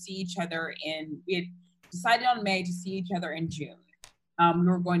to see each other we had decided on May to see each other in June. We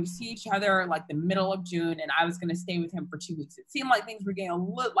were going to see each other the middle of June, and I was going to stay with him for 2 weeks. It seemed like things were getting a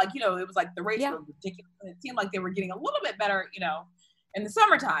little, it was like the rates were ridiculous. And it seemed like they were getting a little bit better, in the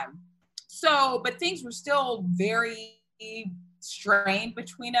summertime. So, but things were still very strained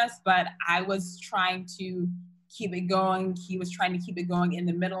between us, but I was trying to keep it going. He was trying to keep it going. In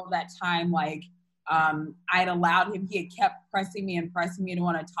the middle of that time, I'd allowed him, he had kept pressing me to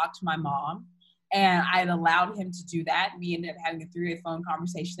want to talk to my mom. And I'd allowed him to do that. We ended up having a 3-way phone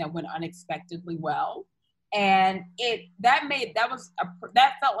conversation that went unexpectedly well. And that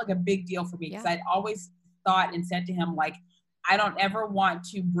felt like a big deal for me, because I'd always thought and said to him, I don't ever want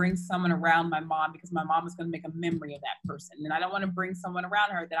to bring someone around my mom, because my mom is going to make a memory of that person. And I don't want to bring someone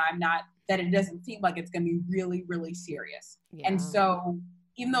around her that it doesn't seem like it's going to be really, really serious. Yeah. And so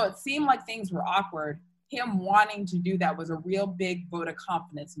even though it seemed like things were awkward, him wanting to do that was a real big vote of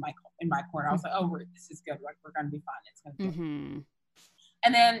confidence in my corner. I was like, oh, this is good. We're going to be fine. It's going to be good.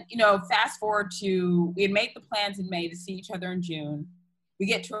 And then, fast forward to, we had made the plans in May to see each other in June. We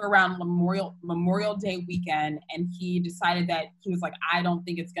get to around Memorial Day weekend, and he decided that he was like, I don't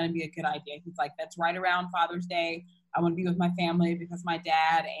think it's going to be a good idea. He's like, that's right around Father's Day. I want to be with my family because my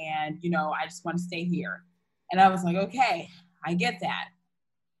dad, and, you know, I just want to stay here. And I was like, okay, I get that.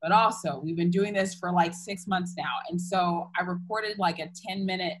 But also, we've been doing this for like 6 months now. And so I recorded like a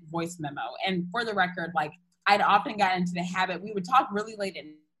 10-minute voice memo. And for the record, like, I'd often gotten into the habit, we would talk really late at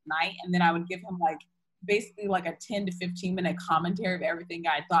night, and then I would give him like basically like a 10 to 15 minute commentary of everything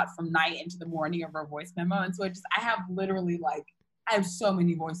I thought from night into the morning of our voice memo. And so I have literally like, I have so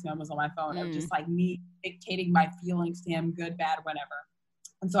many voice memos on my phone of just like me dictating my feelings to him, good, bad, whatever.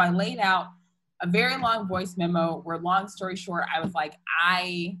 And so I laid out a very long voice memo where, long story short, I was like,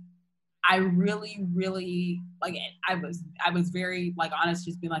 I really, really, like, I was very like honest,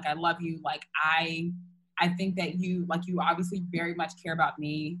 just being like, I love you. Like, I think that you obviously very much care about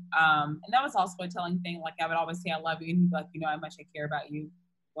me. And that was also a telling thing. Like, I would always say, I love you. And he'd be like, you know how much I care about you,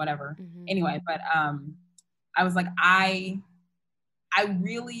 whatever. Anyway, but I was like, I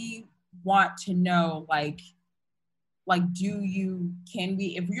really want to know, like,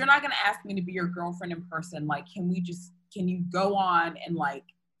 if you're not going to ask me to be your girlfriend in person, like, can you go on and like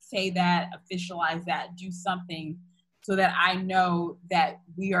say that, officialize that, do something so that I know that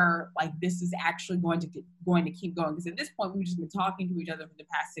we are like, this is actually going to keep going. Because at this point, we've just been talking to each other for the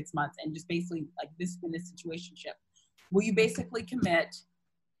past 6 months and just basically like, this has been a situationship. Will you basically commit?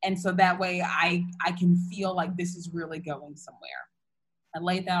 And so that way I can feel like this is really going somewhere. I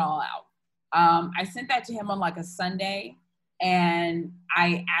laid that all out. I sent that to him on like a Sunday, and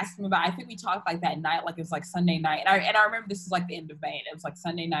I asked him about, I think we talked like that night, like it was like Sunday night. And I remember this is like the end of May, and it was like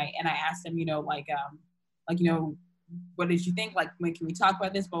Sunday night. And I asked him, you know, like, you know, what did you think? Like, when can we talk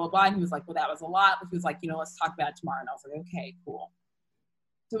about this? Blah, blah, blah. And he was like, well, that was a lot. He was like, you know, let's talk about it tomorrow. And I was like, okay, cool.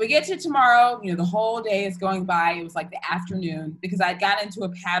 So we get to tomorrow, you know, the whole day is going by. It was like the afternoon, because I got into a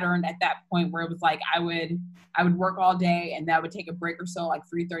pattern at that point where it was like, I would work all day, and that would take a break or so, like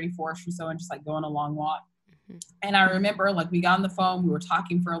 3:30, 4ish or so, and just like go on a long walk. And I remember like we got on the phone, we were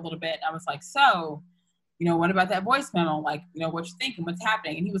talking for a little bit, and I was like, so, you know, what about that voice memo? Like, you know, what you thinking? What's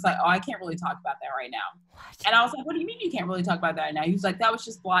happening? And he was like, oh, I can't really talk about that right now. What? And I was like, what do you mean you can't really talk about that right now? He was like, that was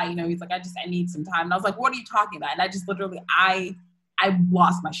just blah, you know, he's like, I need some time. And I was like, what are you talking about? And I just literally, I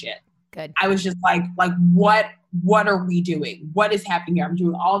lost my shit. Good. I was just like, what are we doing? What is happening here? I'm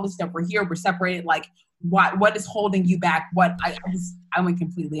doing all this stuff. We're here. We're separated. Like, what is holding you back? I went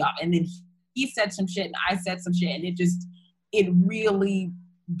completely off. And then he said some shit and I said some shit, and it really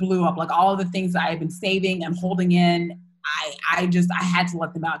blew up. Like, all of the things that I had been saving and holding in, I had to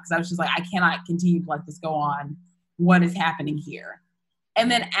let them out, because I was just like, I cannot continue to let this go on. What is happening here?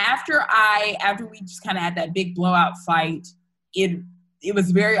 And then after we just kind of had that big blowout fight, it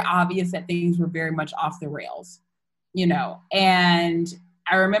was very obvious that things were very much off the rails, you know. And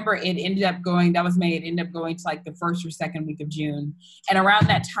I remember it ended up going, that was May, it ended up going to like the first or second week of June. And around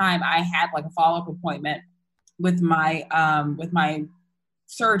that time, I had like a follow-up appointment with my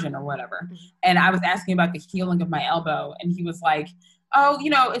surgeon or whatever. And I was asking about the healing of my elbow. And he was like, oh, you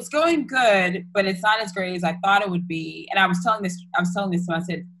know, it's going good, but it's not as great as I thought it would be. And I was telling this to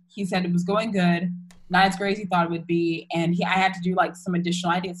him, he said it was going good, not as great as he thought it would be. And I had to do like some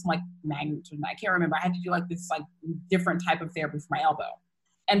additional, I did some like magnitude, I can't remember. I had to do like this like different type of therapy for my elbow.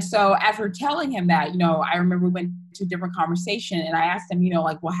 And so after telling him that, you know, I remember we went to a different conversation, and I asked him, you know,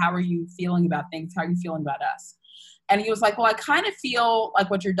 like, well, how are you feeling about things? How are you feeling about us? And he was like, well, I kind of feel like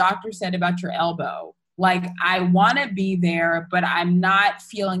what your doctor said about your elbow. Like, I want to be there, but I'm not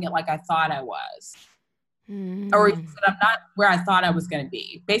feeling it like I thought I was. Or he said, I'm not where I thought I was going to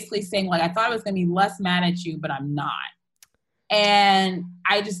be. Basically saying, like, I thought I was going to be less mad at you, but I'm not. And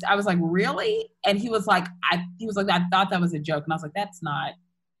I was like, really? And he was like, I thought that was a joke. And I was like, that's not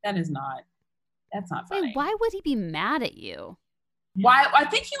funny. Wait, why would he be mad at you? Why? I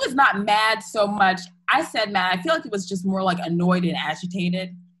think he was not mad so much. I said mad. I feel like he was just more like annoyed and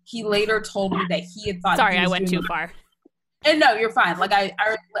agitated. He later told me that he had thought. Sorry, I went too far. And no, you're fine. Like I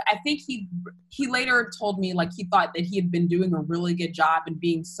think he later told me like he thought that he had been doing a really good job and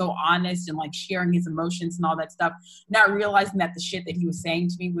being so honest and like sharing his emotions and all that stuff, not realizing that the shit that he was saying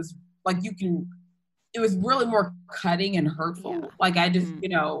to me was like, it was really more cutting and hurtful. Yeah. Like I just, you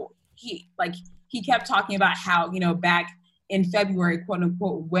know, he kept talking about how, you know, back in February, quote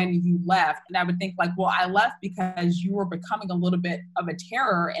unquote, when you left. And I would think like, well, I left because you were becoming a little bit of a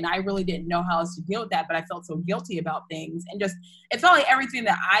terror, and I really didn't know how else to deal with that, but I felt so guilty about things. And just, it felt like everything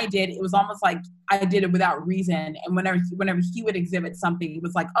that I did, it was almost like I did it without reason. And whenever he would exhibit something, it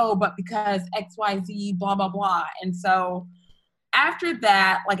was like, oh, but because X, Y, Z, blah, blah, blah. And so after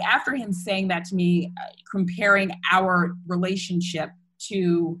that, like after him saying that to me, comparing our relationship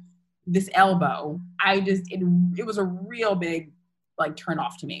to this elbow, it was a real big like turn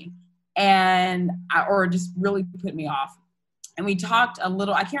off to me. or just really put me off. And we talked a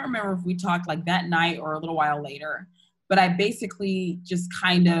little, I can't remember if we talked like that night or a little while later, but I basically just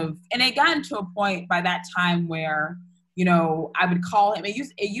kind of, and it got to a point by that time where, you know, I would call him. It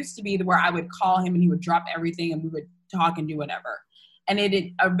used to be where I would call him and he would drop everything and we would talk and do whatever. And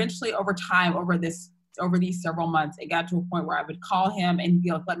it eventually over time, over these several months, it got to a point where I would call him and he'd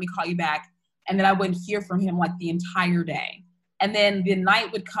be like, let me call you back. And then I wouldn't hear from him like the entire day. And then the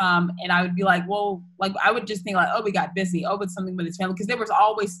night would come and I would be like, well, like I would just think like, oh, we got busy. Oh, it's something with his family. Because there was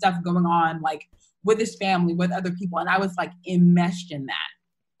always stuff going on like with his family, with other people. And I was like enmeshed in that.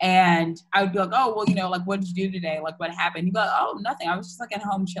 And I would be like, oh, well, you know, like, what did you do today? Like, what happened? He'd be like, oh, nothing. I was just like at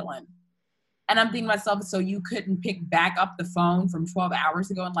home chilling. And I'm thinking to myself, so you couldn't pick back up the phone from 12 hours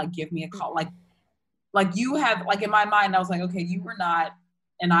ago and like give me a call? Like you have, like in my mind, I was like, okay, you were not,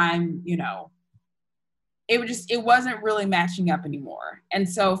 and I'm, you know, it wasn't really matching up anymore. And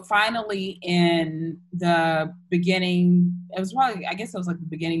so finally in the beginning, it was probably, I guess it was like the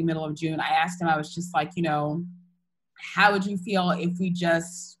beginning, middle of June, I asked him, I was just like, you know, how would you feel if we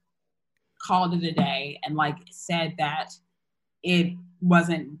just called it a day and like said that it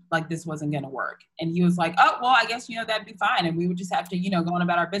wasn't like, this wasn't going to work? And he was like, oh, well, I guess, you know, that'd be fine. And we would just have to, you know, go on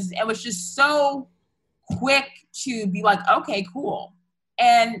about our business. It was just so quick to be like, okay, cool.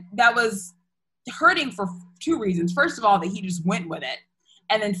 And that was hurting for two reasons. First of all, that he just went with it.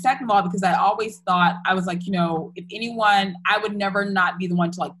 And then second of all, because I always thought, I was like, you know, if anyone, I would never not be the one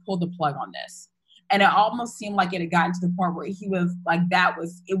to like pull the plug on this. And it almost seemed like it had gotten to the point where he was like,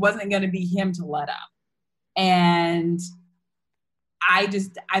 it wasn't going to be him to let up. And I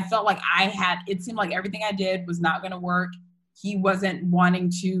felt like it seemed like everything I did was not going to work. He wasn't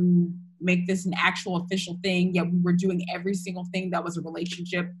wanting to make this an actual official thing. Yet we were doing every single thing that was a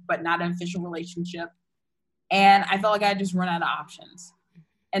relationship, but not an official relationship. And I felt like I had just run out of options.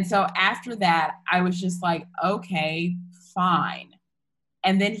 And so after that, I was just like, okay, fine.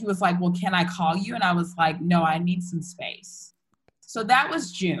 And then he was like, well, can I call you? And I was like, no, I need some space. So that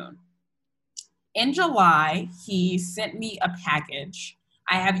was June. In July, he sent me a package.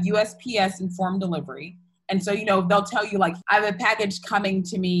 I have USPS informed delivery. And so, you know, they'll tell you like, I have a package coming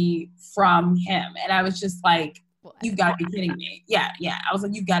to me from him. And I was just like, you've got to be kidding me. Yeah. I was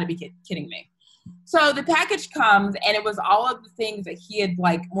like, you've got to be kidding me. So the package comes and it was all of the things that he had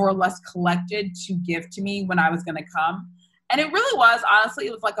like more or less collected to give to me when I was going to come. And it really was, honestly,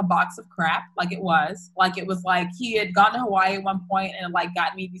 it was like a box of crap. Like it was like he had gone to Hawaii at one point and like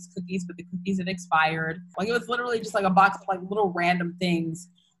got me these cookies, but the cookies had expired. Like it was literally just like a box of like little random things,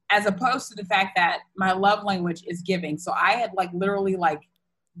 as opposed to the fact that my love language is giving. So I had like literally like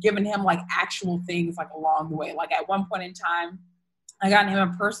given him like actual things like along the way. Like at one point in time, I got him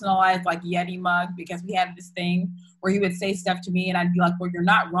a personalized like Yeti mug because we had this thing where he would say stuff to me and I'd be like, well, you're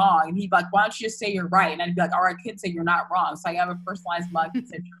not wrong. And he'd be like, why don't you just say you're right? And I'd be like, all right, kids say you're not wrong. So I have a personalized mug that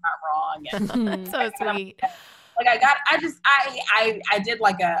said you're not wrong. And That's so sweet. Like I did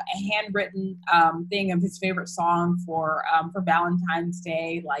like a handwritten thing of his favorite song for Valentine's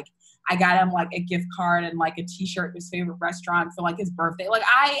Day. Like I got him like a gift card and like a t-shirt of his favorite restaurant for like his birthday. Like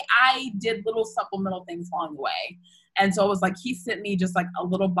I did little supplemental things along the way. And so it was like he sent me just like a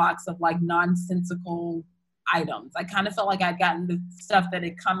little box of like nonsensical items. I kind of felt like I'd gotten the stuff that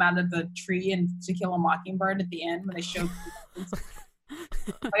had come out of the tree in To Kill a Mockingbird at the end when they showed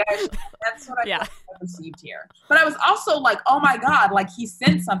that's what I received here. But I was also like, oh my God, like he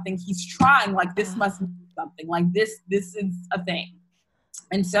sent something, he's trying, like this must mean something, like this is a thing.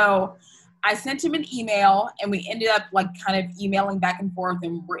 And so I sent him an email and we ended up like kind of emailing back and forth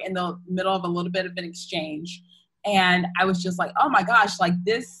and we're in the middle of a little bit of an exchange. And I was just like, oh my gosh, like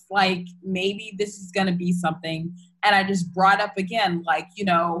this, like maybe this is going to be something. And I just brought up again, like, you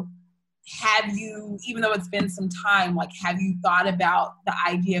know, have you, even though it's been some time, like, have you thought about the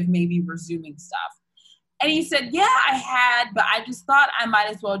idea of maybe resuming stuff? And he said, yeah, I had, but I just thought I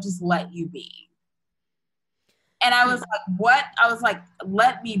might as well just let you be. And I was like, what? I was like,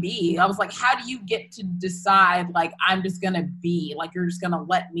 let me be. I was like, how do you get to decide, like, I'm just going to be, like, you're just going to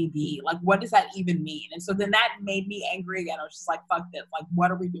let me be? Like, what does that even mean? And so then that made me angry again. I was just like, fuck this. Like, what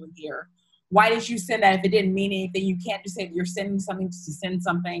are we doing here? Why did you send that if it didn't mean anything? You can't just say that you're sending something to send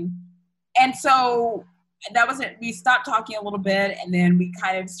something. And so that was it. We stopped talking a little bit, and then we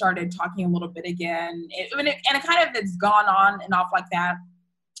kind of started talking a little bit again. And it kind of has gone on and off like that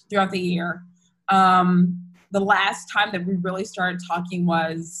throughout the year. The last time that we really started talking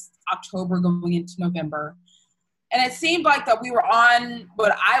was October going into November. And it seemed like that we were on,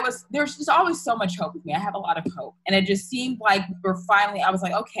 but there's just always so much hope with me. I have a lot of hope. And it just seemed like we were finally, I was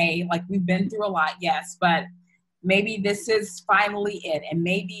like, okay, like we've been through a lot, yes, but maybe this is finally it. And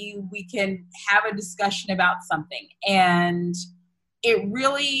maybe we can have a discussion about something. And it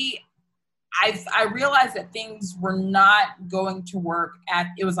really, I realized that things were not going to work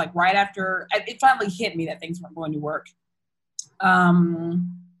it was like right after, it finally hit me that things weren't going to work.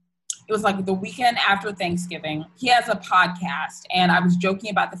 It was like the weekend after Thanksgiving. He has a podcast, and I was joking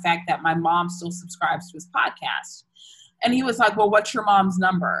about the fact that my mom still subscribes to his podcast. And he was like, well, what's your mom's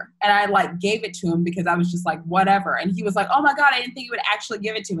number? And I like gave it to him because I was just like, whatever. And he was like, oh my God, I didn't think you would actually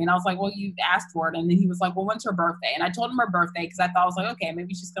give it to me. And I was like, well, you asked for it. And then he was like, well, when's her birthday? And I told him her birthday because I thought, I was like, okay,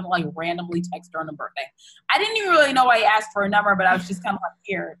 maybe she's going to like randomly text her on her birthday. I didn't even really know why he asked for a number, but I was just kind of like,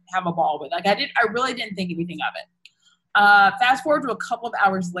 here, have a ball with it. Like I really didn't think anything of it. Fast forward to a couple of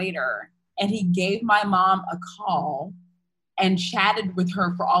hours later, and he gave my mom a call and chatted with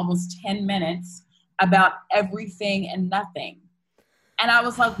her for almost 10 minutes about everything and nothing. And I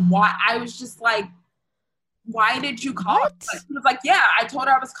was like, why? I was just like, why did you call? He was like, yeah, I told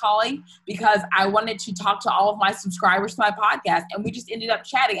her I was calling because I wanted to talk to all of my subscribers to my podcast. And we just ended up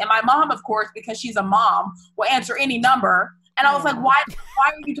chatting. And my mom, of course, because she's a mom, will answer any number. And I was like, why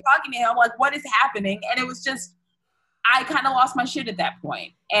are you talking to him? Like, what is happening? And it was just, I kind of lost my shit at that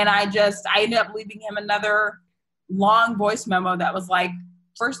point. And I ended up leaving him another long voice memo that was like,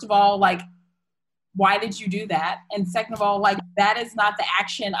 first of all, like, why did you do that? And second of all, like, that is not the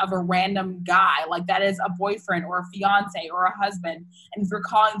action of a random guy. Like, that is a boyfriend or a fiance or a husband. And if you're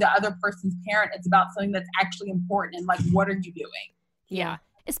calling the other person's parent, it's about something that's actually important. And like, what are you doing? Yeah.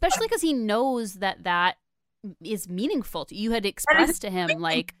 Especially because he knows that is meaningful to you. You had expressed to him,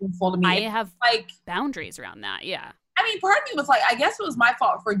 like, to me. I have like boundaries around that. Yeah. I mean, part of me was like, I guess it was my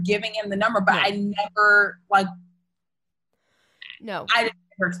fault for giving him the number, but I never, like, no, I didn't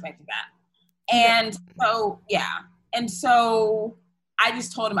ever expect that. And so, yeah. And so I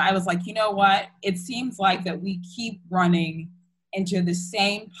just told him, I was like, you know what? It seems like that we keep running into the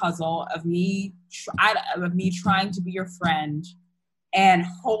same puzzle of me trying to be your friend and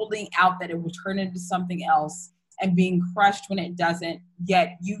holding out that it will turn into something else and being crushed when it doesn't,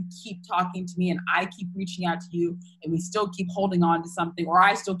 yet you keep talking to me and I keep reaching out to you and we still keep holding on to something, or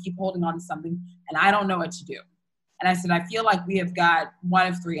I still keep holding on to something and I don't know what to do. And I said, I feel like we have got one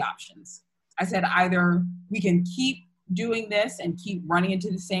of three options. I said, either we can keep doing this and keep running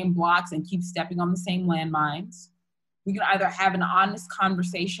into the same blocks and keep stepping on the same landmines. We can either have an honest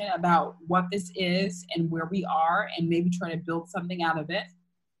conversation about what this is and where we are and maybe try to build something out of it.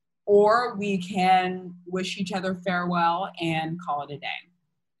 Or we can wish each other farewell and call it a day.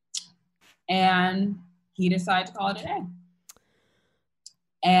 And he decided to call it a day.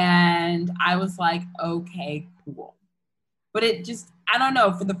 And I was like, okay, cool. But it just, I don't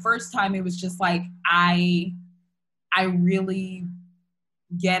know, for the first time, it was just like, I really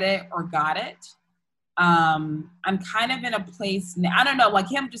get it or got it. I'm kind of in a place now, I don't know, like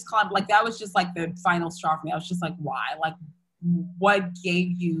him just calling, like that was just like the final straw for me. I was just like, why? Like, what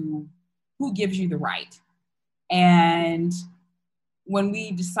who gives you the right? And when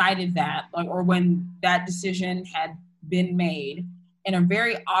we decided that, like, or when that decision had been made, in a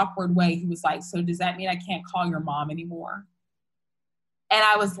very awkward way, he was like, so does that mean I can't call your mom anymore? And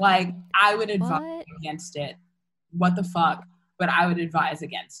I was like, I would advise against it. What the fuck? But I would advise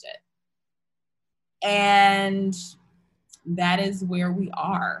against it. And that is where we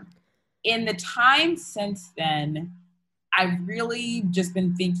are. In the time since then, I've really just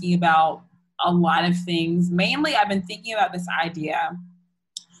been thinking about a lot of things. Mainly, I've been thinking about this idea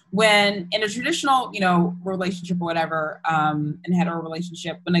when in a traditional, relationship or whatever, and hetero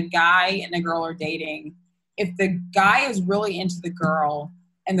relationship, when a guy and a girl are dating, if the guy is really into the girl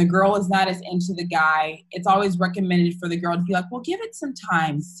and the girl is not as into the guy, it's always recommended for the girl to be like, well, give it some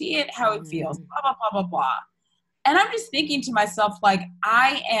time, see it how it feels, blah, blah, blah, blah, blah. And I'm just thinking to myself, like,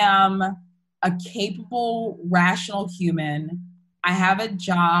 I am a capable, rational human. I have a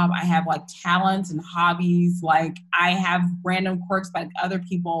job. I have like talents and hobbies. Like I have random quirks like other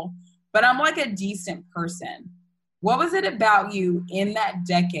people, but I'm like a decent person. What was it about you in that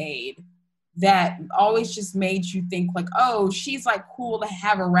decade that always just made you think like, oh, she's like cool to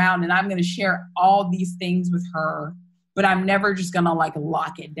have around and I'm going to share all these things with her, but I'm never just going to like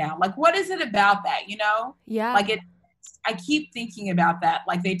lock it down. Like, what is it about that? Yeah. Like I keep thinking about that.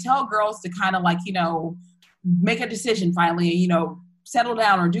 Like they tell girls to kind of like, make a decision finally, settle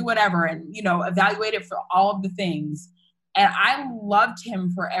down or do whatever and, evaluate it for all of the things. And I loved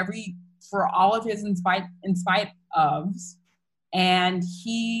him for all of his in spite ofs. And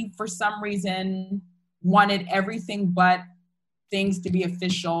he, for some reason, wanted everything but things to be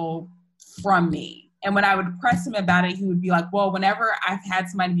official from me. And when I would press him about it, he would be like, well, whenever I've had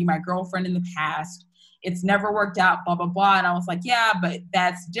somebody be my girlfriend in the past it's never worked out, blah, blah, blah. And I was like, yeah, but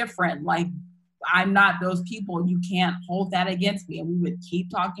that's different. Like, I'm not those people. You can't hold that against me. And we would keep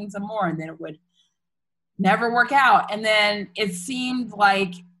talking some more, and then it would never work out. And then it seemed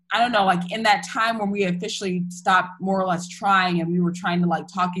like, I don't know, like in that time when we officially stopped more or less trying and we were trying to like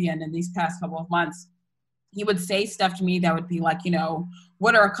talk again in these past couple of months, he would say stuff to me that would be like, you know,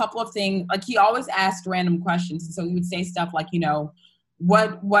 what are a couple of things, like he always asked random questions. And so he would say stuff like, you know,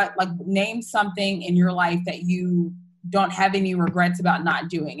 what, like name something in your life that you don't have any regrets about not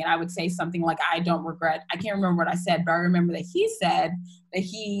doing. And I would say something like, I don't regret, I can't remember what I said, but I remember that he said that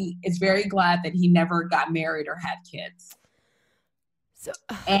he is very glad that he never got married or had kids. So,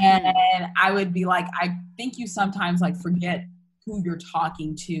 and I would be like, I think you sometimes like forget who you're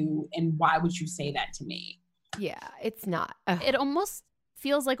talking to and why would you say that to me? yeah, it's not. It almost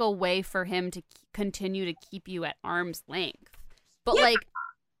feels like a way for him to continue to keep you at arm's length. But Yeah. like,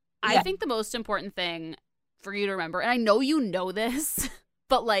 I Yeah. think the most important thing for you to remember, and I know you know this,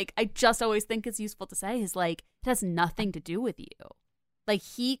 but like, I just always think it's useful to say is like, it has nothing to do with you. Like,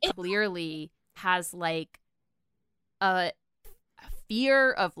 he clearly has like a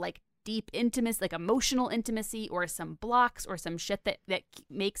fear of like deep intimacy, like emotional intimacy, or some blocks or some shit that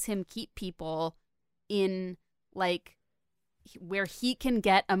makes him keep people in like where he can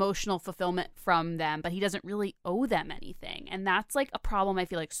get emotional fulfillment from them, but he doesn't really owe them anything. And that's like a problem I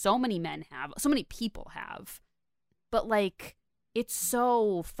feel like so many men have, so many people have. But like, it's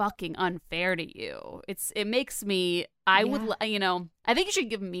so fucking unfair to you. It makes me, I would, you know, I think you should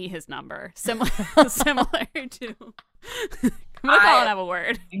give me his number. Similar to, I'm gonna call and have a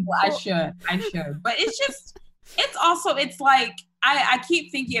word. I should. But it's just, it's also, it's like, I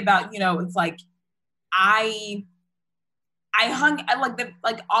keep thinking about, you know, it's like,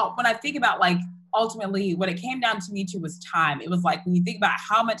 when I think about like ultimately what it came down to me to was time. It was like, when you think about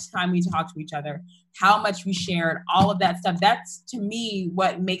how much time we talked to each other, how much we shared, all of that stuff, that's to me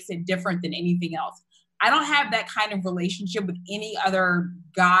what makes it different than anything else. I don't have that kind of relationship with any other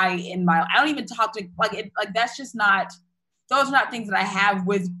guy in my, I don't even talk to that's just not, those are not things that I have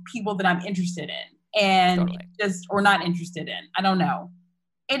with people that I'm interested in and Totally. or not interested in. I don't know.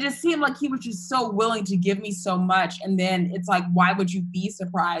 It just seemed like he was just so willing to give me so much. And then it's like, why would you be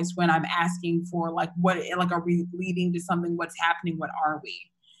surprised when I'm asking for like, what, like, are we leading to something? What's happening? What are we?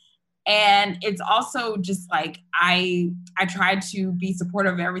 And it's also just like, I tried to be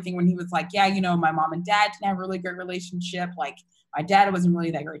supportive of everything when he was like, yeah, you know, my mom and dad didn't have a really great relationship. Like, my dad wasn't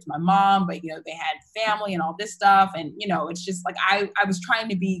really that great to my mom, but, you know, they had family and all this stuff. And, you know, it's just like, I was trying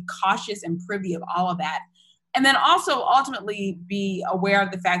to be cautious and privy of all of that. And then also ultimately be aware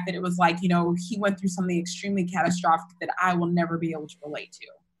of the fact that it was like, you know, he went through something extremely catastrophic that I will never be able to relate to.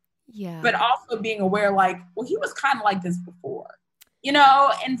 Yeah. But also being aware, like, well, he was kind of like this before, you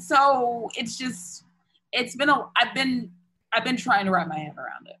know? And so it's just, I've been trying to wrap my head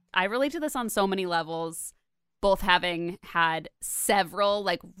around it. I relate to this on so many levels, both having had several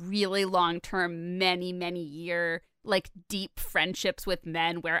like really long-term, many year, like deep friendships with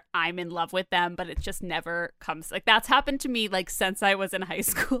men where I'm in love with them, but it just never comes. Like, that's happened to me like since I was in high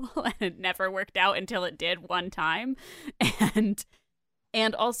school and it never worked out until it did one time. And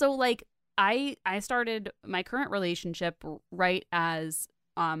also like I started my current relationship right as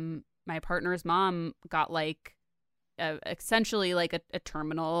my partner's mom got like essentially like a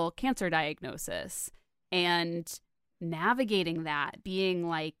terminal cancer diagnosis, and navigating that, being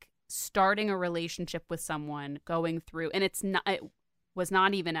like starting a relationship with someone, going through, and it was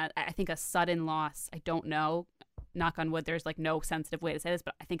not even I think a sudden loss. I don't know, knock on wood, there's like no sensitive way to say this,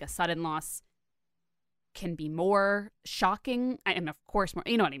 but I think a sudden loss can be more shocking, and of course more,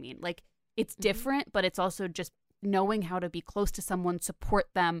 you know what I mean? Like, it's different, but it's also just knowing how to be close to someone, support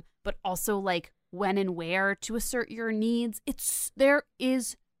them, but also like when and where to assert your needs. There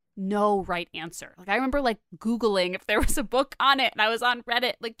is no right answer. Like, I remember like Googling if there was a book on it, and I was on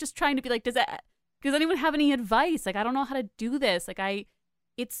Reddit, like just trying to be like, does anyone have any advice? Like, I don't know how to do this. Like,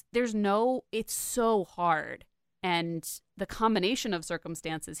 it's so hard. And the combination of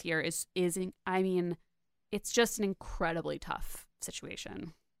circumstances here is I mean, it's just an incredibly tough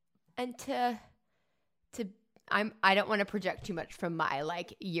situation. And I don't want to project too much from my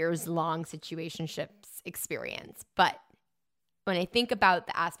like years long situationships experience, but when I think about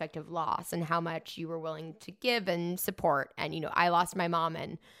the aspect of loss and how much you were willing to give and support, and, you know, I lost my mom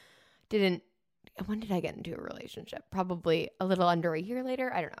and when did I get into a relationship? Probably a little under a year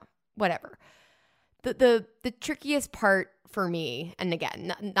later. I don't know, whatever. The trickiest part for me, and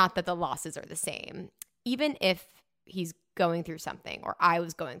again, not that the losses are the same, even if he's going through something or I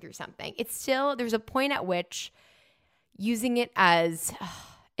was going through something, it's still, there's a point at which using it as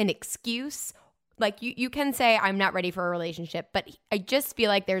an excuse, like you can say I'm not ready for a relationship, but I just feel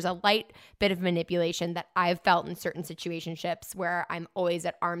like there's a light bit of manipulation that I've felt in certain situationships where I'm always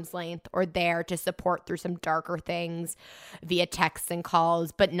at arm's length or there to support through some darker things via texts and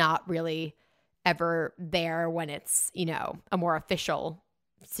calls, but not really ever there when it's, you know, a more official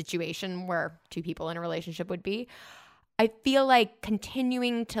situation where two people in a relationship would be. I feel like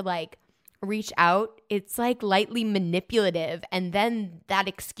continuing to like reach out, it's like lightly manipulative, and then that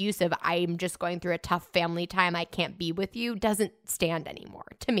excuse of I'm just going through a tough family time, I can't be with you, doesn't stand anymore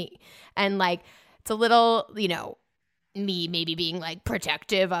to me. And like it's a little, you know, me maybe being like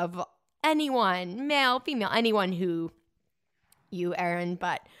protective of anyone, male, female, anyone who you, Erin,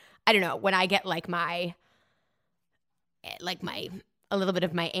 but I don't know, when I get like my a little bit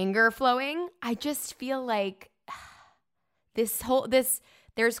of my anger flowing, I just feel like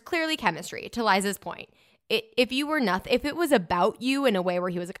there's clearly chemistry, to Liza's point. If it was about you in a way where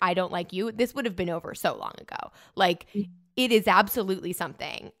he was like, I don't like you, this would have been over so long ago. Like, it is absolutely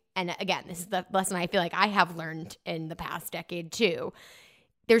something. And again, this is the lesson I feel like I have learned in the past decade too.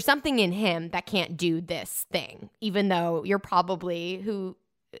 There's something in him that can't do this thing, even though you're probably who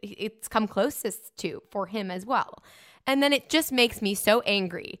it's come closest to for him as well. And then it just makes me so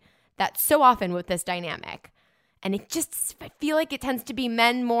angry that so often with this dynamic, and I feel like it tends to be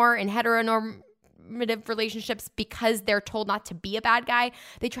men more in heteronormative relationships because they're told not to be a bad guy.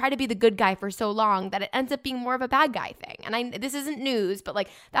 They try to be the good guy for so long that it ends up being more of a bad guy thing. And this isn't news, but like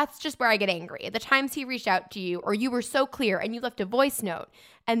that's just where I get angry. The times he reached out to you or you were so clear and you left a voice note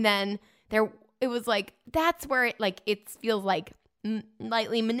and then it was like, that's where it feels like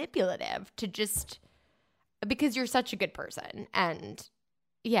lightly manipulative to just, because you're such a good person. And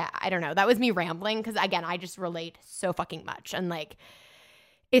yeah, I don't know. That was me rambling because, again, I just relate so fucking much. And, like,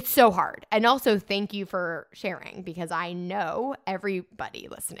 it's so hard. And also, thank you for sharing because I know everybody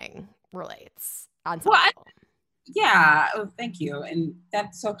listening relates on some level. Yeah. Oh, thank you. And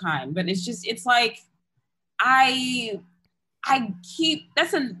that's so kind. But it's like I keep,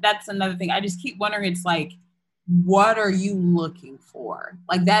 that's another thing. I just keep wondering, it's like, what are you looking for?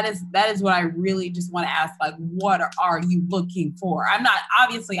 Like that is what I really just want to ask. Like, what are you looking for? I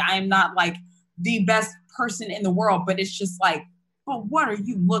am not like the best person in the world, but it's just like, but what are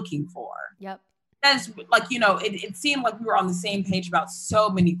you looking for? Yep. That's like, you know, it seemed like we were on the same page about so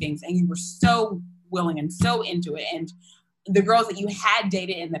many things and you were so willing and so into it. And the girls that you had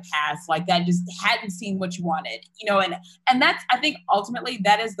dated in the past, like that just hadn't seen what you wanted, you know, and that's, I think ultimately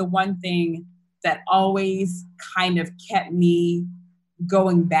that is the one thing that always kind of kept me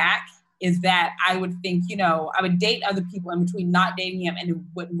going back, is that I would think, you know, I would date other people in between not dating him and it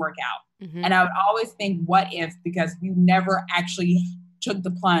wouldn't work out. Mm-hmm. And I would always think, what if, because you never actually took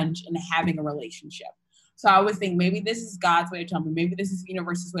the plunge into having a relationship. So I always think maybe this is God's way of telling me, maybe this is the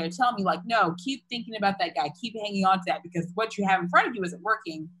universe's way of telling me, like, no, keep thinking about that guy, keep hanging on to that because what you have in front of you isn't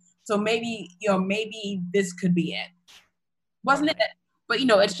working. So maybe, you know, maybe this could be it. Wasn't it? But, you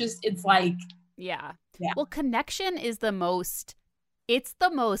know, it's like, yeah. Well, connection is the most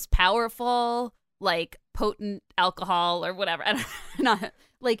powerful, like potent alcohol or whatever. Not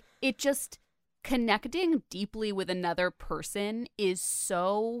like it just connecting deeply with another person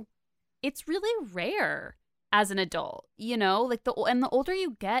it's really rare as an adult, you know, like the older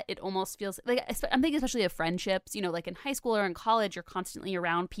you get, it almost feels like, I'm thinking especially of friendships, you know, like in high school or in college, you're constantly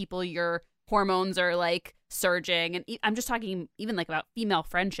around people, your hormones are like surging. And I'm just talking even like about female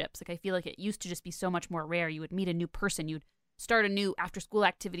friendships. Like I feel like it used to just be so much more rare. You would meet a new person, you'd start a new after school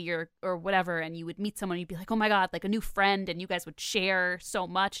activity or whatever, and you would meet someone, you'd be like, oh my God, like a new friend, and you guys would share so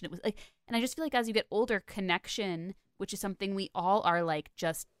much. And it was like, and I just feel like as you get older, connection, which is something we all are like,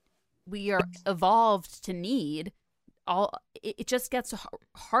 just we are evolved to need, it just gets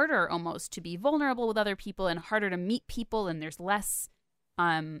harder almost to be vulnerable with other people and harder to meet people, and there's less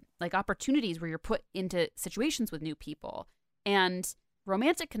like opportunities where you're put into situations with new people. And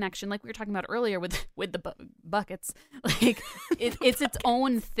romantic connection, like we were talking about earlier with the buckets, like it's its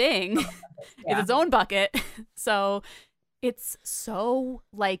own thing. Yeah. It's its own bucket. So it's so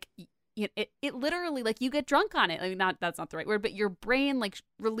like it literally, like, you get drunk on it. Like, that's not the right word, but your brain like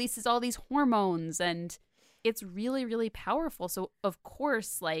releases all these hormones and it's really, really powerful. So of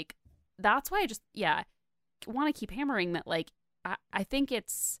course, like, that's why I just want to keep hammering that, like, I think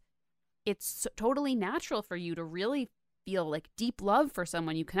it's totally natural for you to really feel like deep love for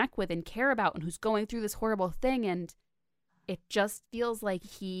someone you connect with and care about and who's going through this horrible thing. And it just feels like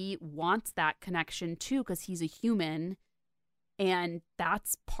he wants that connection too, because he's a human. And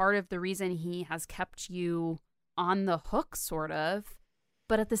that's part of the reason he has kept you on the hook, sort of.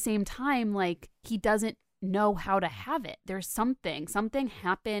 But at the same time, like, he doesn't know how to have it. There's something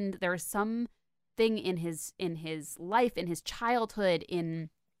happened. There's something thing in his life, in his childhood, in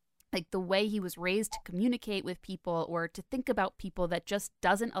like the way he was raised to communicate with people or to think about people that just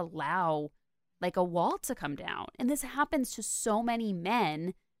doesn't allow like a wall to come down. And this happens to so many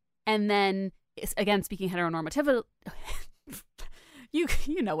men. And then again, speaking heteronormatively, you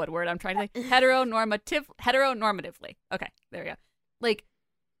know what word I'm trying to say, heteronormatively. Okay, there we go. Like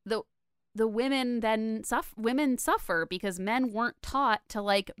the women then suffer because men weren't taught to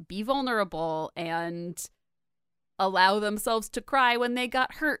like be vulnerable and allow themselves to cry when they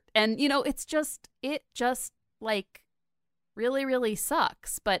got hurt. And it just like really, really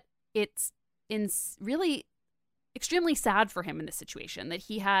sucks. But it's really extremely sad for him in this situation that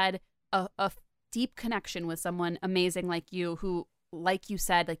he had a deep connection with someone amazing like you, who, like you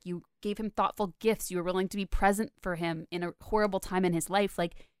said, like you gave him thoughtful gifts. You were willing to be present for him in a horrible time in his life.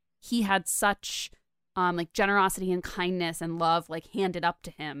 Like he had such like generosity and kindness and love like handed up to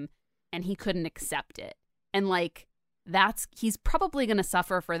him, and he couldn't accept it. And like he's probably going to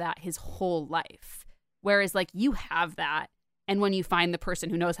suffer for that his whole life. Whereas like you have that. And when you find the person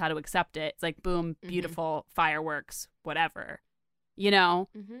who knows how to accept it, it's like, boom, beautiful, fireworks, whatever,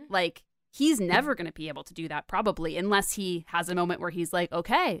 like he's never going to be able to do that probably, unless he has a moment where he's like,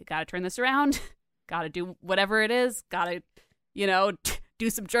 okay, got to turn this around, got to do whatever it is, got to, do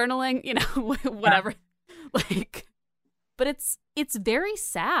some journaling, whatever. Like, but it's very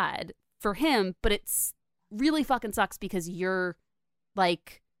sad for him, but it's really fucking sucks because you're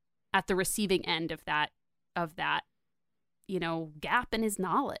like at the receiving end of that, gap in his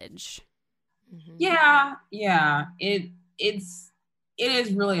knowledge. Yeah. It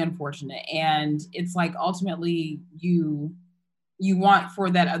is really unfortunate. And it's like, ultimately you want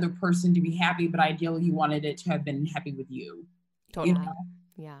for that other person to be happy, but ideally you wanted it to have been happy with you. Totally.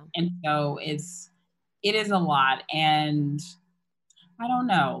 Yeah. And so it is a lot. And I don't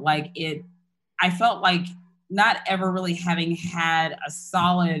know, like I felt like not ever really having had a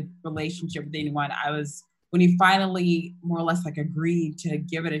solid relationship with anyone. When he finally more or less like agreed to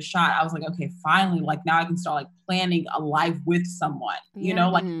give it a shot, I was like, okay, finally, like now I can start like planning a life with someone,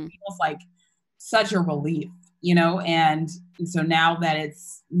 like it feels like such a relief, and so now that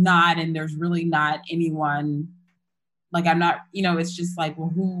it's not, and there's really not anyone, like I'm not, it's just like,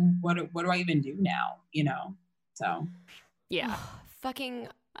 well, what do I even do now, so. Yeah. Fucking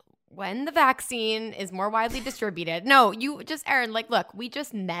when the vaccine is more widely distributed. No, Erin, like, look, we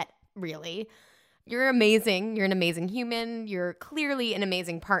just met, really. You're amazing. You're an amazing human. You're clearly an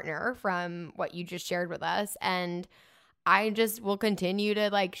amazing partner from what you just shared with us. And I just will continue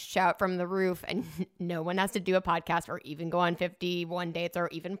to like shout from the roof, and no one has to do a podcast or even go on 51 dates or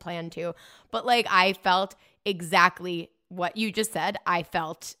even plan to. But like, I felt exactly what you just said. I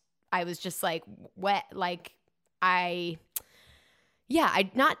was just like wet. Like I'd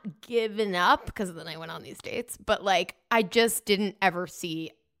not given up because then I went on these dates, but like, I just didn't ever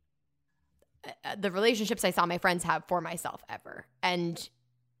see the relationships I saw my friends have for myself ever. And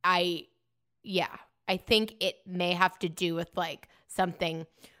I think it may have to do with like something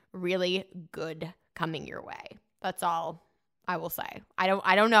really good coming your way. That's all I will say. I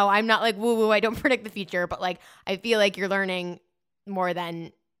don't know. I'm not like woo woo. I don't predict the future, but like, I feel like you're learning more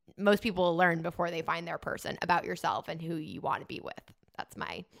than most people learn before they find their person about yourself and who you want to be with. That's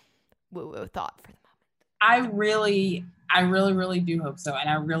my woo woo thought for the moment. I really, really do hope so. And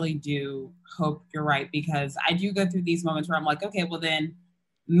I really do hope you're right, because I do go through these moments where I'm like, okay, well then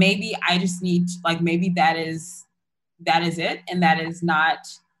maybe I just need to, like, maybe that is it. And that is not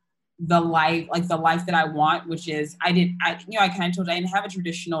the life that I want, which is I kind of told you I didn't have a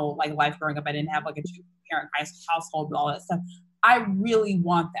traditional like life growing up. I didn't have like a 2-parent household and all that stuff. I really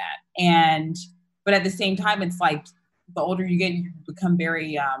want that. But at the same time, it's like the older you get, you become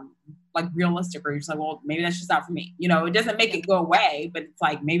very, like realistic, or you're just like, well, maybe that's just not for me. It doesn't make it go away, but it's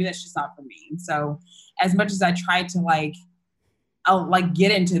like, maybe that's just not for me. And so as much as I try to I'll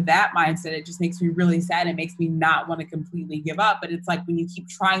get into that mindset, it just makes me really sad. It makes me not want to completely give up. But it's like, when you keep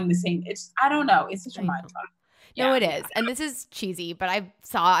trying the same, I don't know. It's such a mind fuck. No, it is. And this is cheesy, but I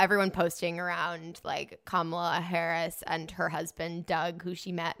saw everyone posting around like Kamala Harris and her husband, Doug, who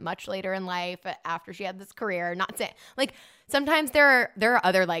she met much later in life after she had this career. Not saying like, sometimes there are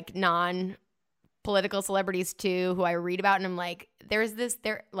other like non-political celebrities too who I read about, and I'm like, I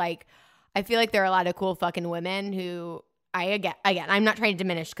feel like there are a lot of cool fucking women who again, I'm not trying to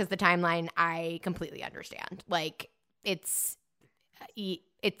diminish, because the timeline I completely understand. Like it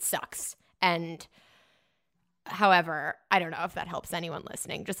sucks. And however, I don't know if that helps anyone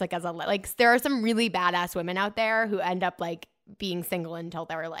listening. Just like there are some really badass women out there who end up like being single until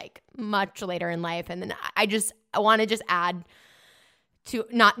they were like much later in life. And then I want to just add to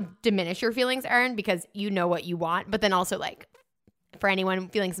not diminish your feelings, Erin, because you know what you want, but then also like for anyone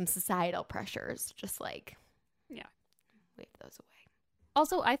feeling some societal pressures, just like yeah, wave those away.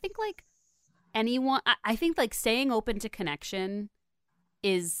 Also, I think like I think like staying open to connection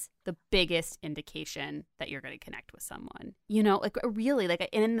is the biggest indication that you're going to connect with someone. You know, like really, like,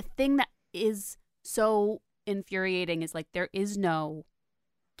 and the thing that is so infuriating is like there is no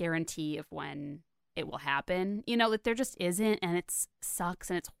guarantee of when it will happen. You know, like there just isn't, and it sucks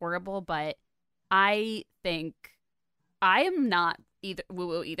and it's horrible. But I think I am not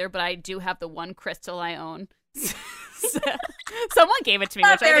woo-woo either, but I do have the one crystal I own. Someone gave it to me,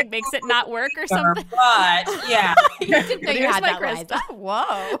 which I think makes it not work or something. But yeah, You didn't know you Here's had my that, crystal. Liza.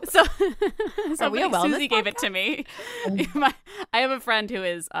 Whoa. So, we a wellness Susie gave it to me. I have a friend who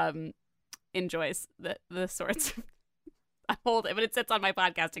is enjoys the sorts. I hold it, but it sits on my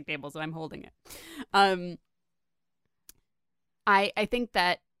podcasting table, so I'm holding it. I think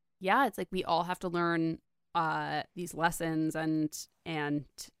that it's like we all have to learn these lessons, and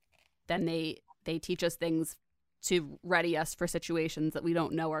then they teach us things to ready us for situations that we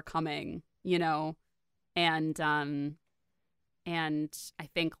don't know are coming, you know, and I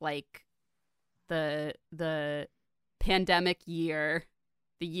think like the pandemic year,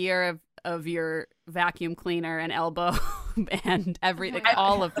 the year of your vacuum cleaner and elbow and everything,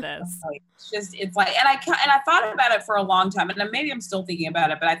 all of this. It's like, and I thought about it for a long time, and maybe I'm still thinking about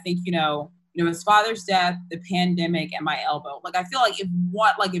it, but I think, you know, his father's death, the pandemic, and my elbow. Like, I feel like if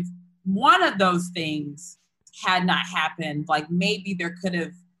one of those things had not happened, like maybe there could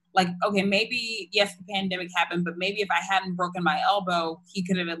have, like, okay, maybe yes, the pandemic happened, but maybe if I hadn't broken my elbow, we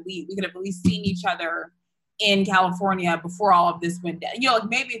could have at least seen each other in California before all of this went down. You know, like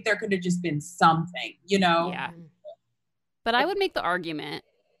maybe there could have just been something, you know? Yeah. But I would make the argument,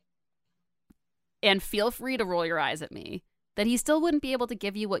 and feel free to roll your eyes at me, that he still wouldn't be able to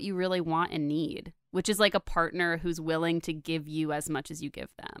give you what you really want and need, which is like a partner who's willing to give you as much as you give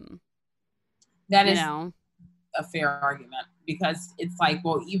them. That is a fair argument, because it's like,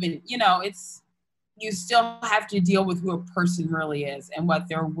 well, even, you know, you still have to deal with who a person really is and what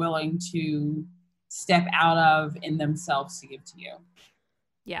they're willing to step out of in themselves to give to you.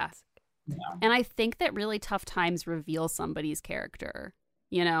 Yeah. You know? And I think that really tough times reveal somebody's character,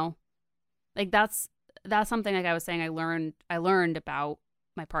 you know? Like that's something, like I was saying, I learned about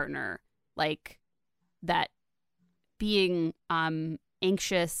my partner, like that being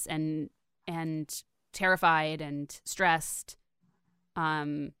anxious and terrified and stressed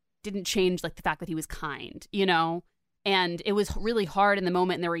didn't change like the fact that he was kind, you know? And it was really hard in the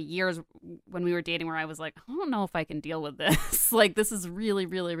moment, and there were years when we were dating where I was like, I don't know if I can deal with this. Like, this is really,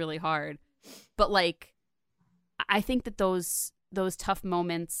 really, really hard. But like, I think that those tough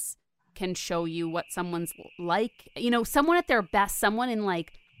moments can show you what someone's like. You know, someone at their best, someone in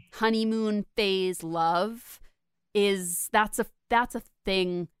like honeymoon phase love that's a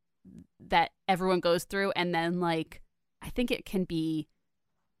thing that everyone goes through. And then like, I think it can be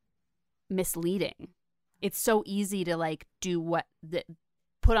misleading. It's so easy to like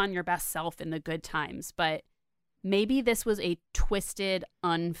put on your best self in the good times, but maybe this was a twisted,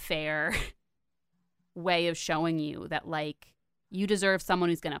 unfair way of showing you that like you deserve someone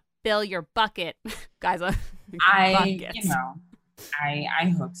who's gonna fill your bucket, guys. I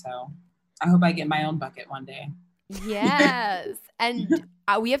hope so. I hope I get my own bucket one day. Yes. And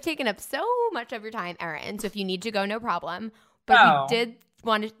we have taken up so much of your time, Erin. So if you need to go, no problem. But we did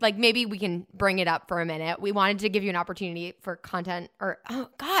want to, like, maybe we can bring it up for a minute. We wanted to give you an opportunity for content, or, oh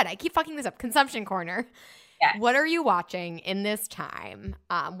God, I keep fucking this up. Consumption corner. Yes. What are you watching in this time?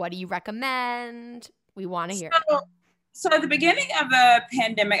 What do you recommend? We want to hear. So at the beginning of the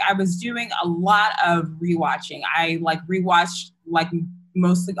pandemic, I was doing a lot of rewatching. I rewatched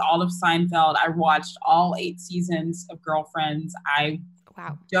mostly all of Seinfeld. I watched all 8 seasons of Girlfriends. I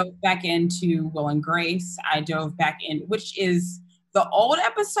dove back into Will and Grace. I dove back in, which is the old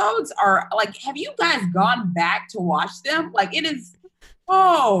episodes are like, have you guys gone back to watch them? Like, it is,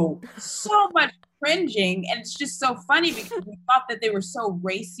 so much cringing. And it's just so funny because we thought that they were so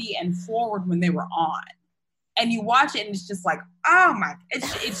racy and forward when they were on. And you watch it and it's just like, oh my,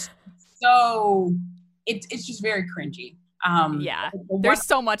 it's just very cringy. There's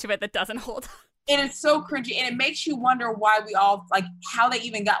so much of it that doesn't hold up. And it's so cringy, and it makes you wonder why we all, like, how they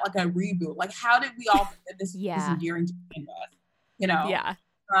even got like a reboot. Like, how did we all think that this was endearing to begin with? You know? Yeah.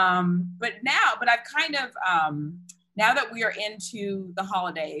 But I've kind of, now that we are into the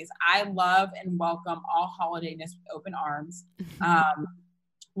holidays, I love and welcome all holidayness with open arms.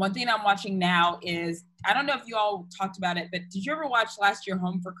 One thing I'm watching now is, I don't know if you all talked about it, but did you ever watch last year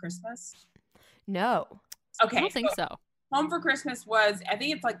Home for Christmas? No. Okay. I don't think so. Home for Christmas was, I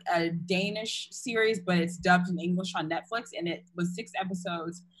think it's like a Danish series, but it's dubbed in English on Netflix, and it was 6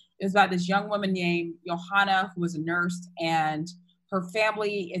 episodes. It was about this young woman named Johanna, who was a nurse, and her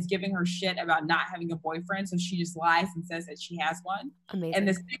family is giving her shit about not having a boyfriend, so she just lies and says that she has one. Amazing. And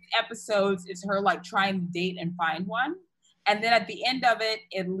the 6 episodes is her like trying to date and find one. And then at the end of it,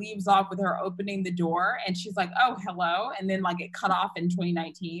 it leaves off with her opening the door, and she's like, oh, hello. And then like it cut off in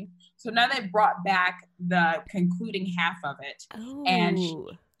 2019. So now they've brought back the concluding half of it. Oh. And she's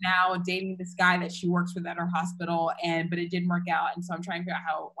now dating this guy that she works with at her hospital, but it didn't work out. And so I'm trying to figure out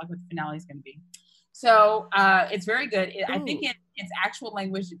how, like, what the finale is going to be. So it's very good. I think in its actual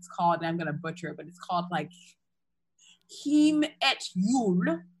language, it's called, and I'm going to butcher it, but it's called like Him et Jul.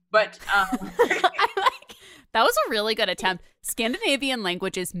 But that was a really good attempt. Scandinavian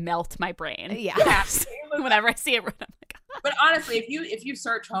languages melt my brain. Yeah. Whenever I see it, I'm like, but honestly, if you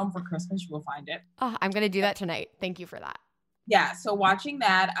search Home for Christmas, you will find it. Oh, I'm going to do that tonight. Thank you for that. Yeah, so watching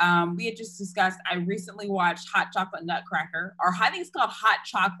that, we had just discussed, I recently watched Hot Chocolate Nutcracker, or I think it's called Hot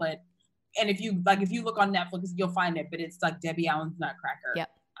Chocolate. And if you look on Netflix, you'll find it, but it's like Debbie Allen's Nutcracker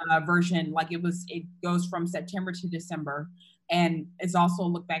version. Like it goes from September to December, and it's also a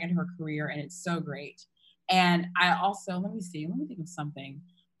look back at her career, and it's so great. And I also, let me think of something.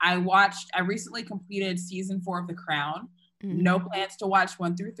 I recently completed season 4 of The Crown. Mm-hmm. No plans to watch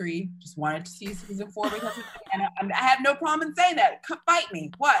 1 through 3. Just wanted to see season 4 because I have no problem in saying that. Fight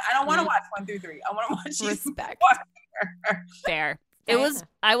me. What? I don't want to watch 1 through 3. I want to watch season 4. Fair. It was,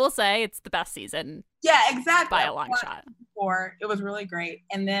 I will say, it's the best season. Yeah, exactly. By a long shot. It was really great.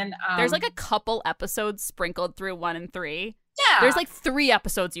 And then there's like a couple episodes sprinkled through 1 and 3. Yeah. There's like 3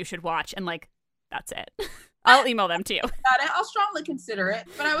 episodes you should watch, and like that's it. I'll email them to you. I'll strongly consider it,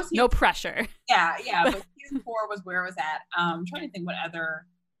 but I was no pressure. Yeah, but season 4 was where I was at. I'm trying to think what other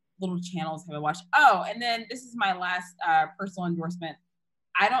little channels have I watched. Oh, and then this is my last personal endorsement.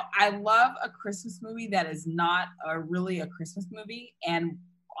 I love a Christmas movie that is not really a Christmas movie, and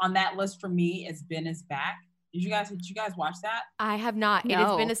on that list for me is Ben is Back. Did you guys watch that? I have not. No. It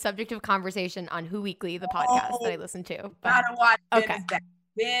has been a subject of conversation on Who Weekly, the podcast that I listen to. But... Gotta watch Ben is Back.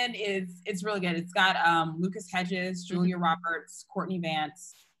 Ben it's really good. It's got Lucas Hedges, Julia Roberts, Courtney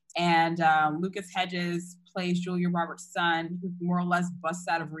Vance, and Lucas Hedges plays Julia Roberts' son, who more or less busts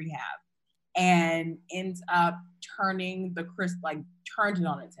out of rehab and ends up turned it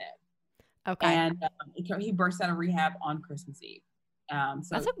on its head. Okay. And he bursts out of rehab on Christmas Eve. So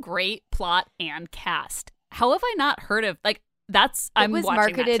that's a great plot and cast. How have I not heard of I'm was watching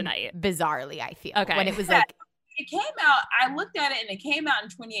marketed that tonight. Bizarrely, I feel. Okay. When it was like it came out, I looked at it and it came out in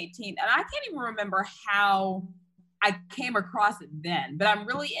 2018, and I can't even remember how I came across it then. But I'm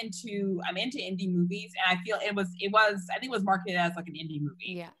into indie movies, and I feel it was I think it was marketed as like an indie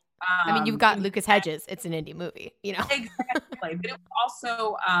movie. Yeah. I mean, you've got Lucas Hedges. It's an indie movie, you know. Exactly. But it was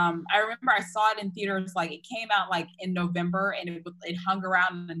also, I remember I saw it in theaters, like it came out like in November, and it hung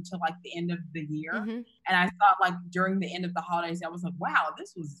around until like the end of the year. Mm-hmm. And I thought like during the end of the holidays, I was like, wow,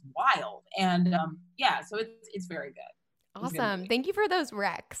 this was wild. And so it's very good. Awesome. Thank you for those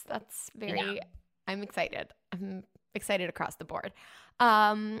recs. That's I'm excited. I'm excited across the board.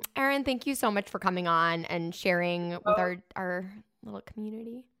 Erin, thank you so much for coming on and sharing with our little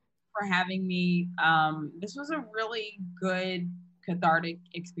community. For having me. This was a really good cathartic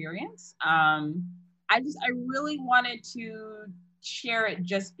experience. I really wanted to share it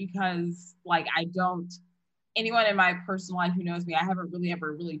just because anyone in my personal life who knows me, I haven't really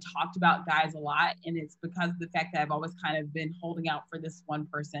ever really talked about guys a lot, and it's because of the fact that I've always kind of been holding out for this one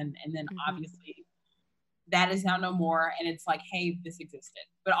person, and then obviously that is now no more, and it's like, hey, this existed.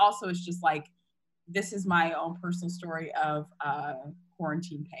 But also it's just like, this is my own personal story of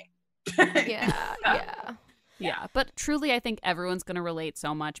quarantine pain. Yeah. But truly, I think everyone's going to relate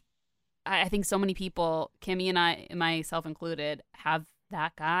so much. I think so many people, Kimmy and I, myself included, have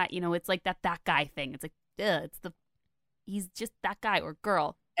that guy. You know, it's like that guy thing. It's like, he's just that guy or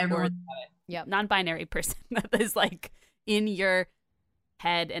girl. Everyone's or got it. Yep. Non-binary person that is like in your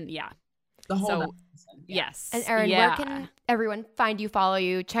head, and the whole person. Yes. And Erin, where can everyone find you, follow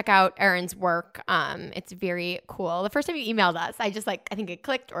you, check out Erin's work? It's very cool. The first time you emailed us, I think it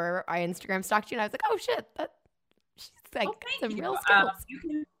clicked, or I Instagram stalked you, and I was like, oh shit, she's like some real skills.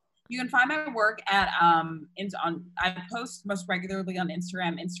 You can find my work at I post most regularly on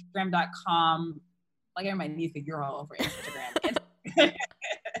Instagram.com. Like I might need to figure all over Instagram.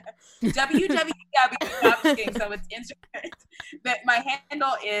 www. So it's Instagram. But my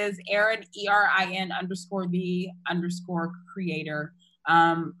handle is Erin, ERIN_the_creator.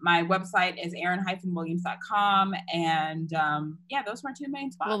 My website is erin-williams.com. And those are my 2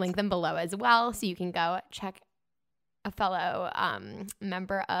 main spots. We'll link them below as well, so you can go check a fellow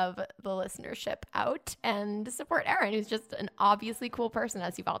member of the listenership out and support Erin, who's just an obviously cool person,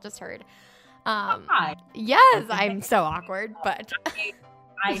 as you've all just heard. Hi. Yes, I'm so awkward, but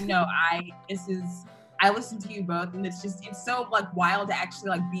I know. I listen to you both, and it's so like wild to actually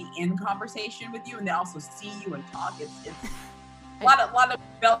like be in conversation with you, and then also see you and talk. It's a lot of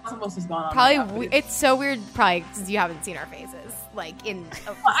bells and whistles going on. Probably it's so weird. Probably since you haven't seen our faces, like in.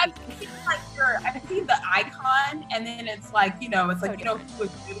 I've seen the icon, and then it's like it's like who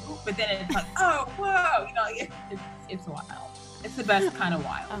it's you, but then it's like whoa, it's wild. It's the best kind of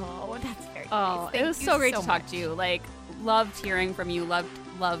wild. Oh, that's very Oh, nice. it was so great to talk to you. Like, loved hearing from you. Loved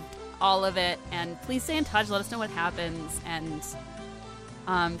all of it. And please stay in touch. Let us know what happens. And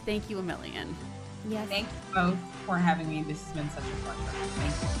thank you a million. Yes. Thank you both for having me. This has been such a pleasure.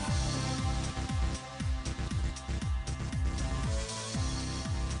 Thank you.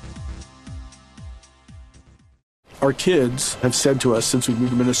 Our kids have said to us since we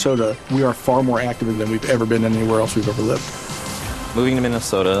moved to Minnesota, we are far more active than we've ever been anywhere else we've ever lived. Moving to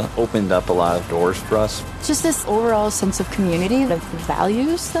Minnesota opened up a lot of doors for us. Just this overall sense of community, of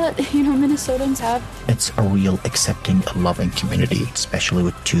values that, Minnesotans have. It's a real accepting, loving community, especially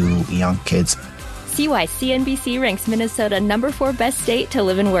with 2 young kids. See why CNBC ranks Minnesota number 4 best state to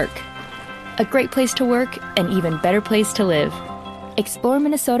live and work. A great place to work, an even better place to live.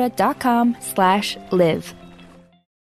 ExploreMinnesota.com/live.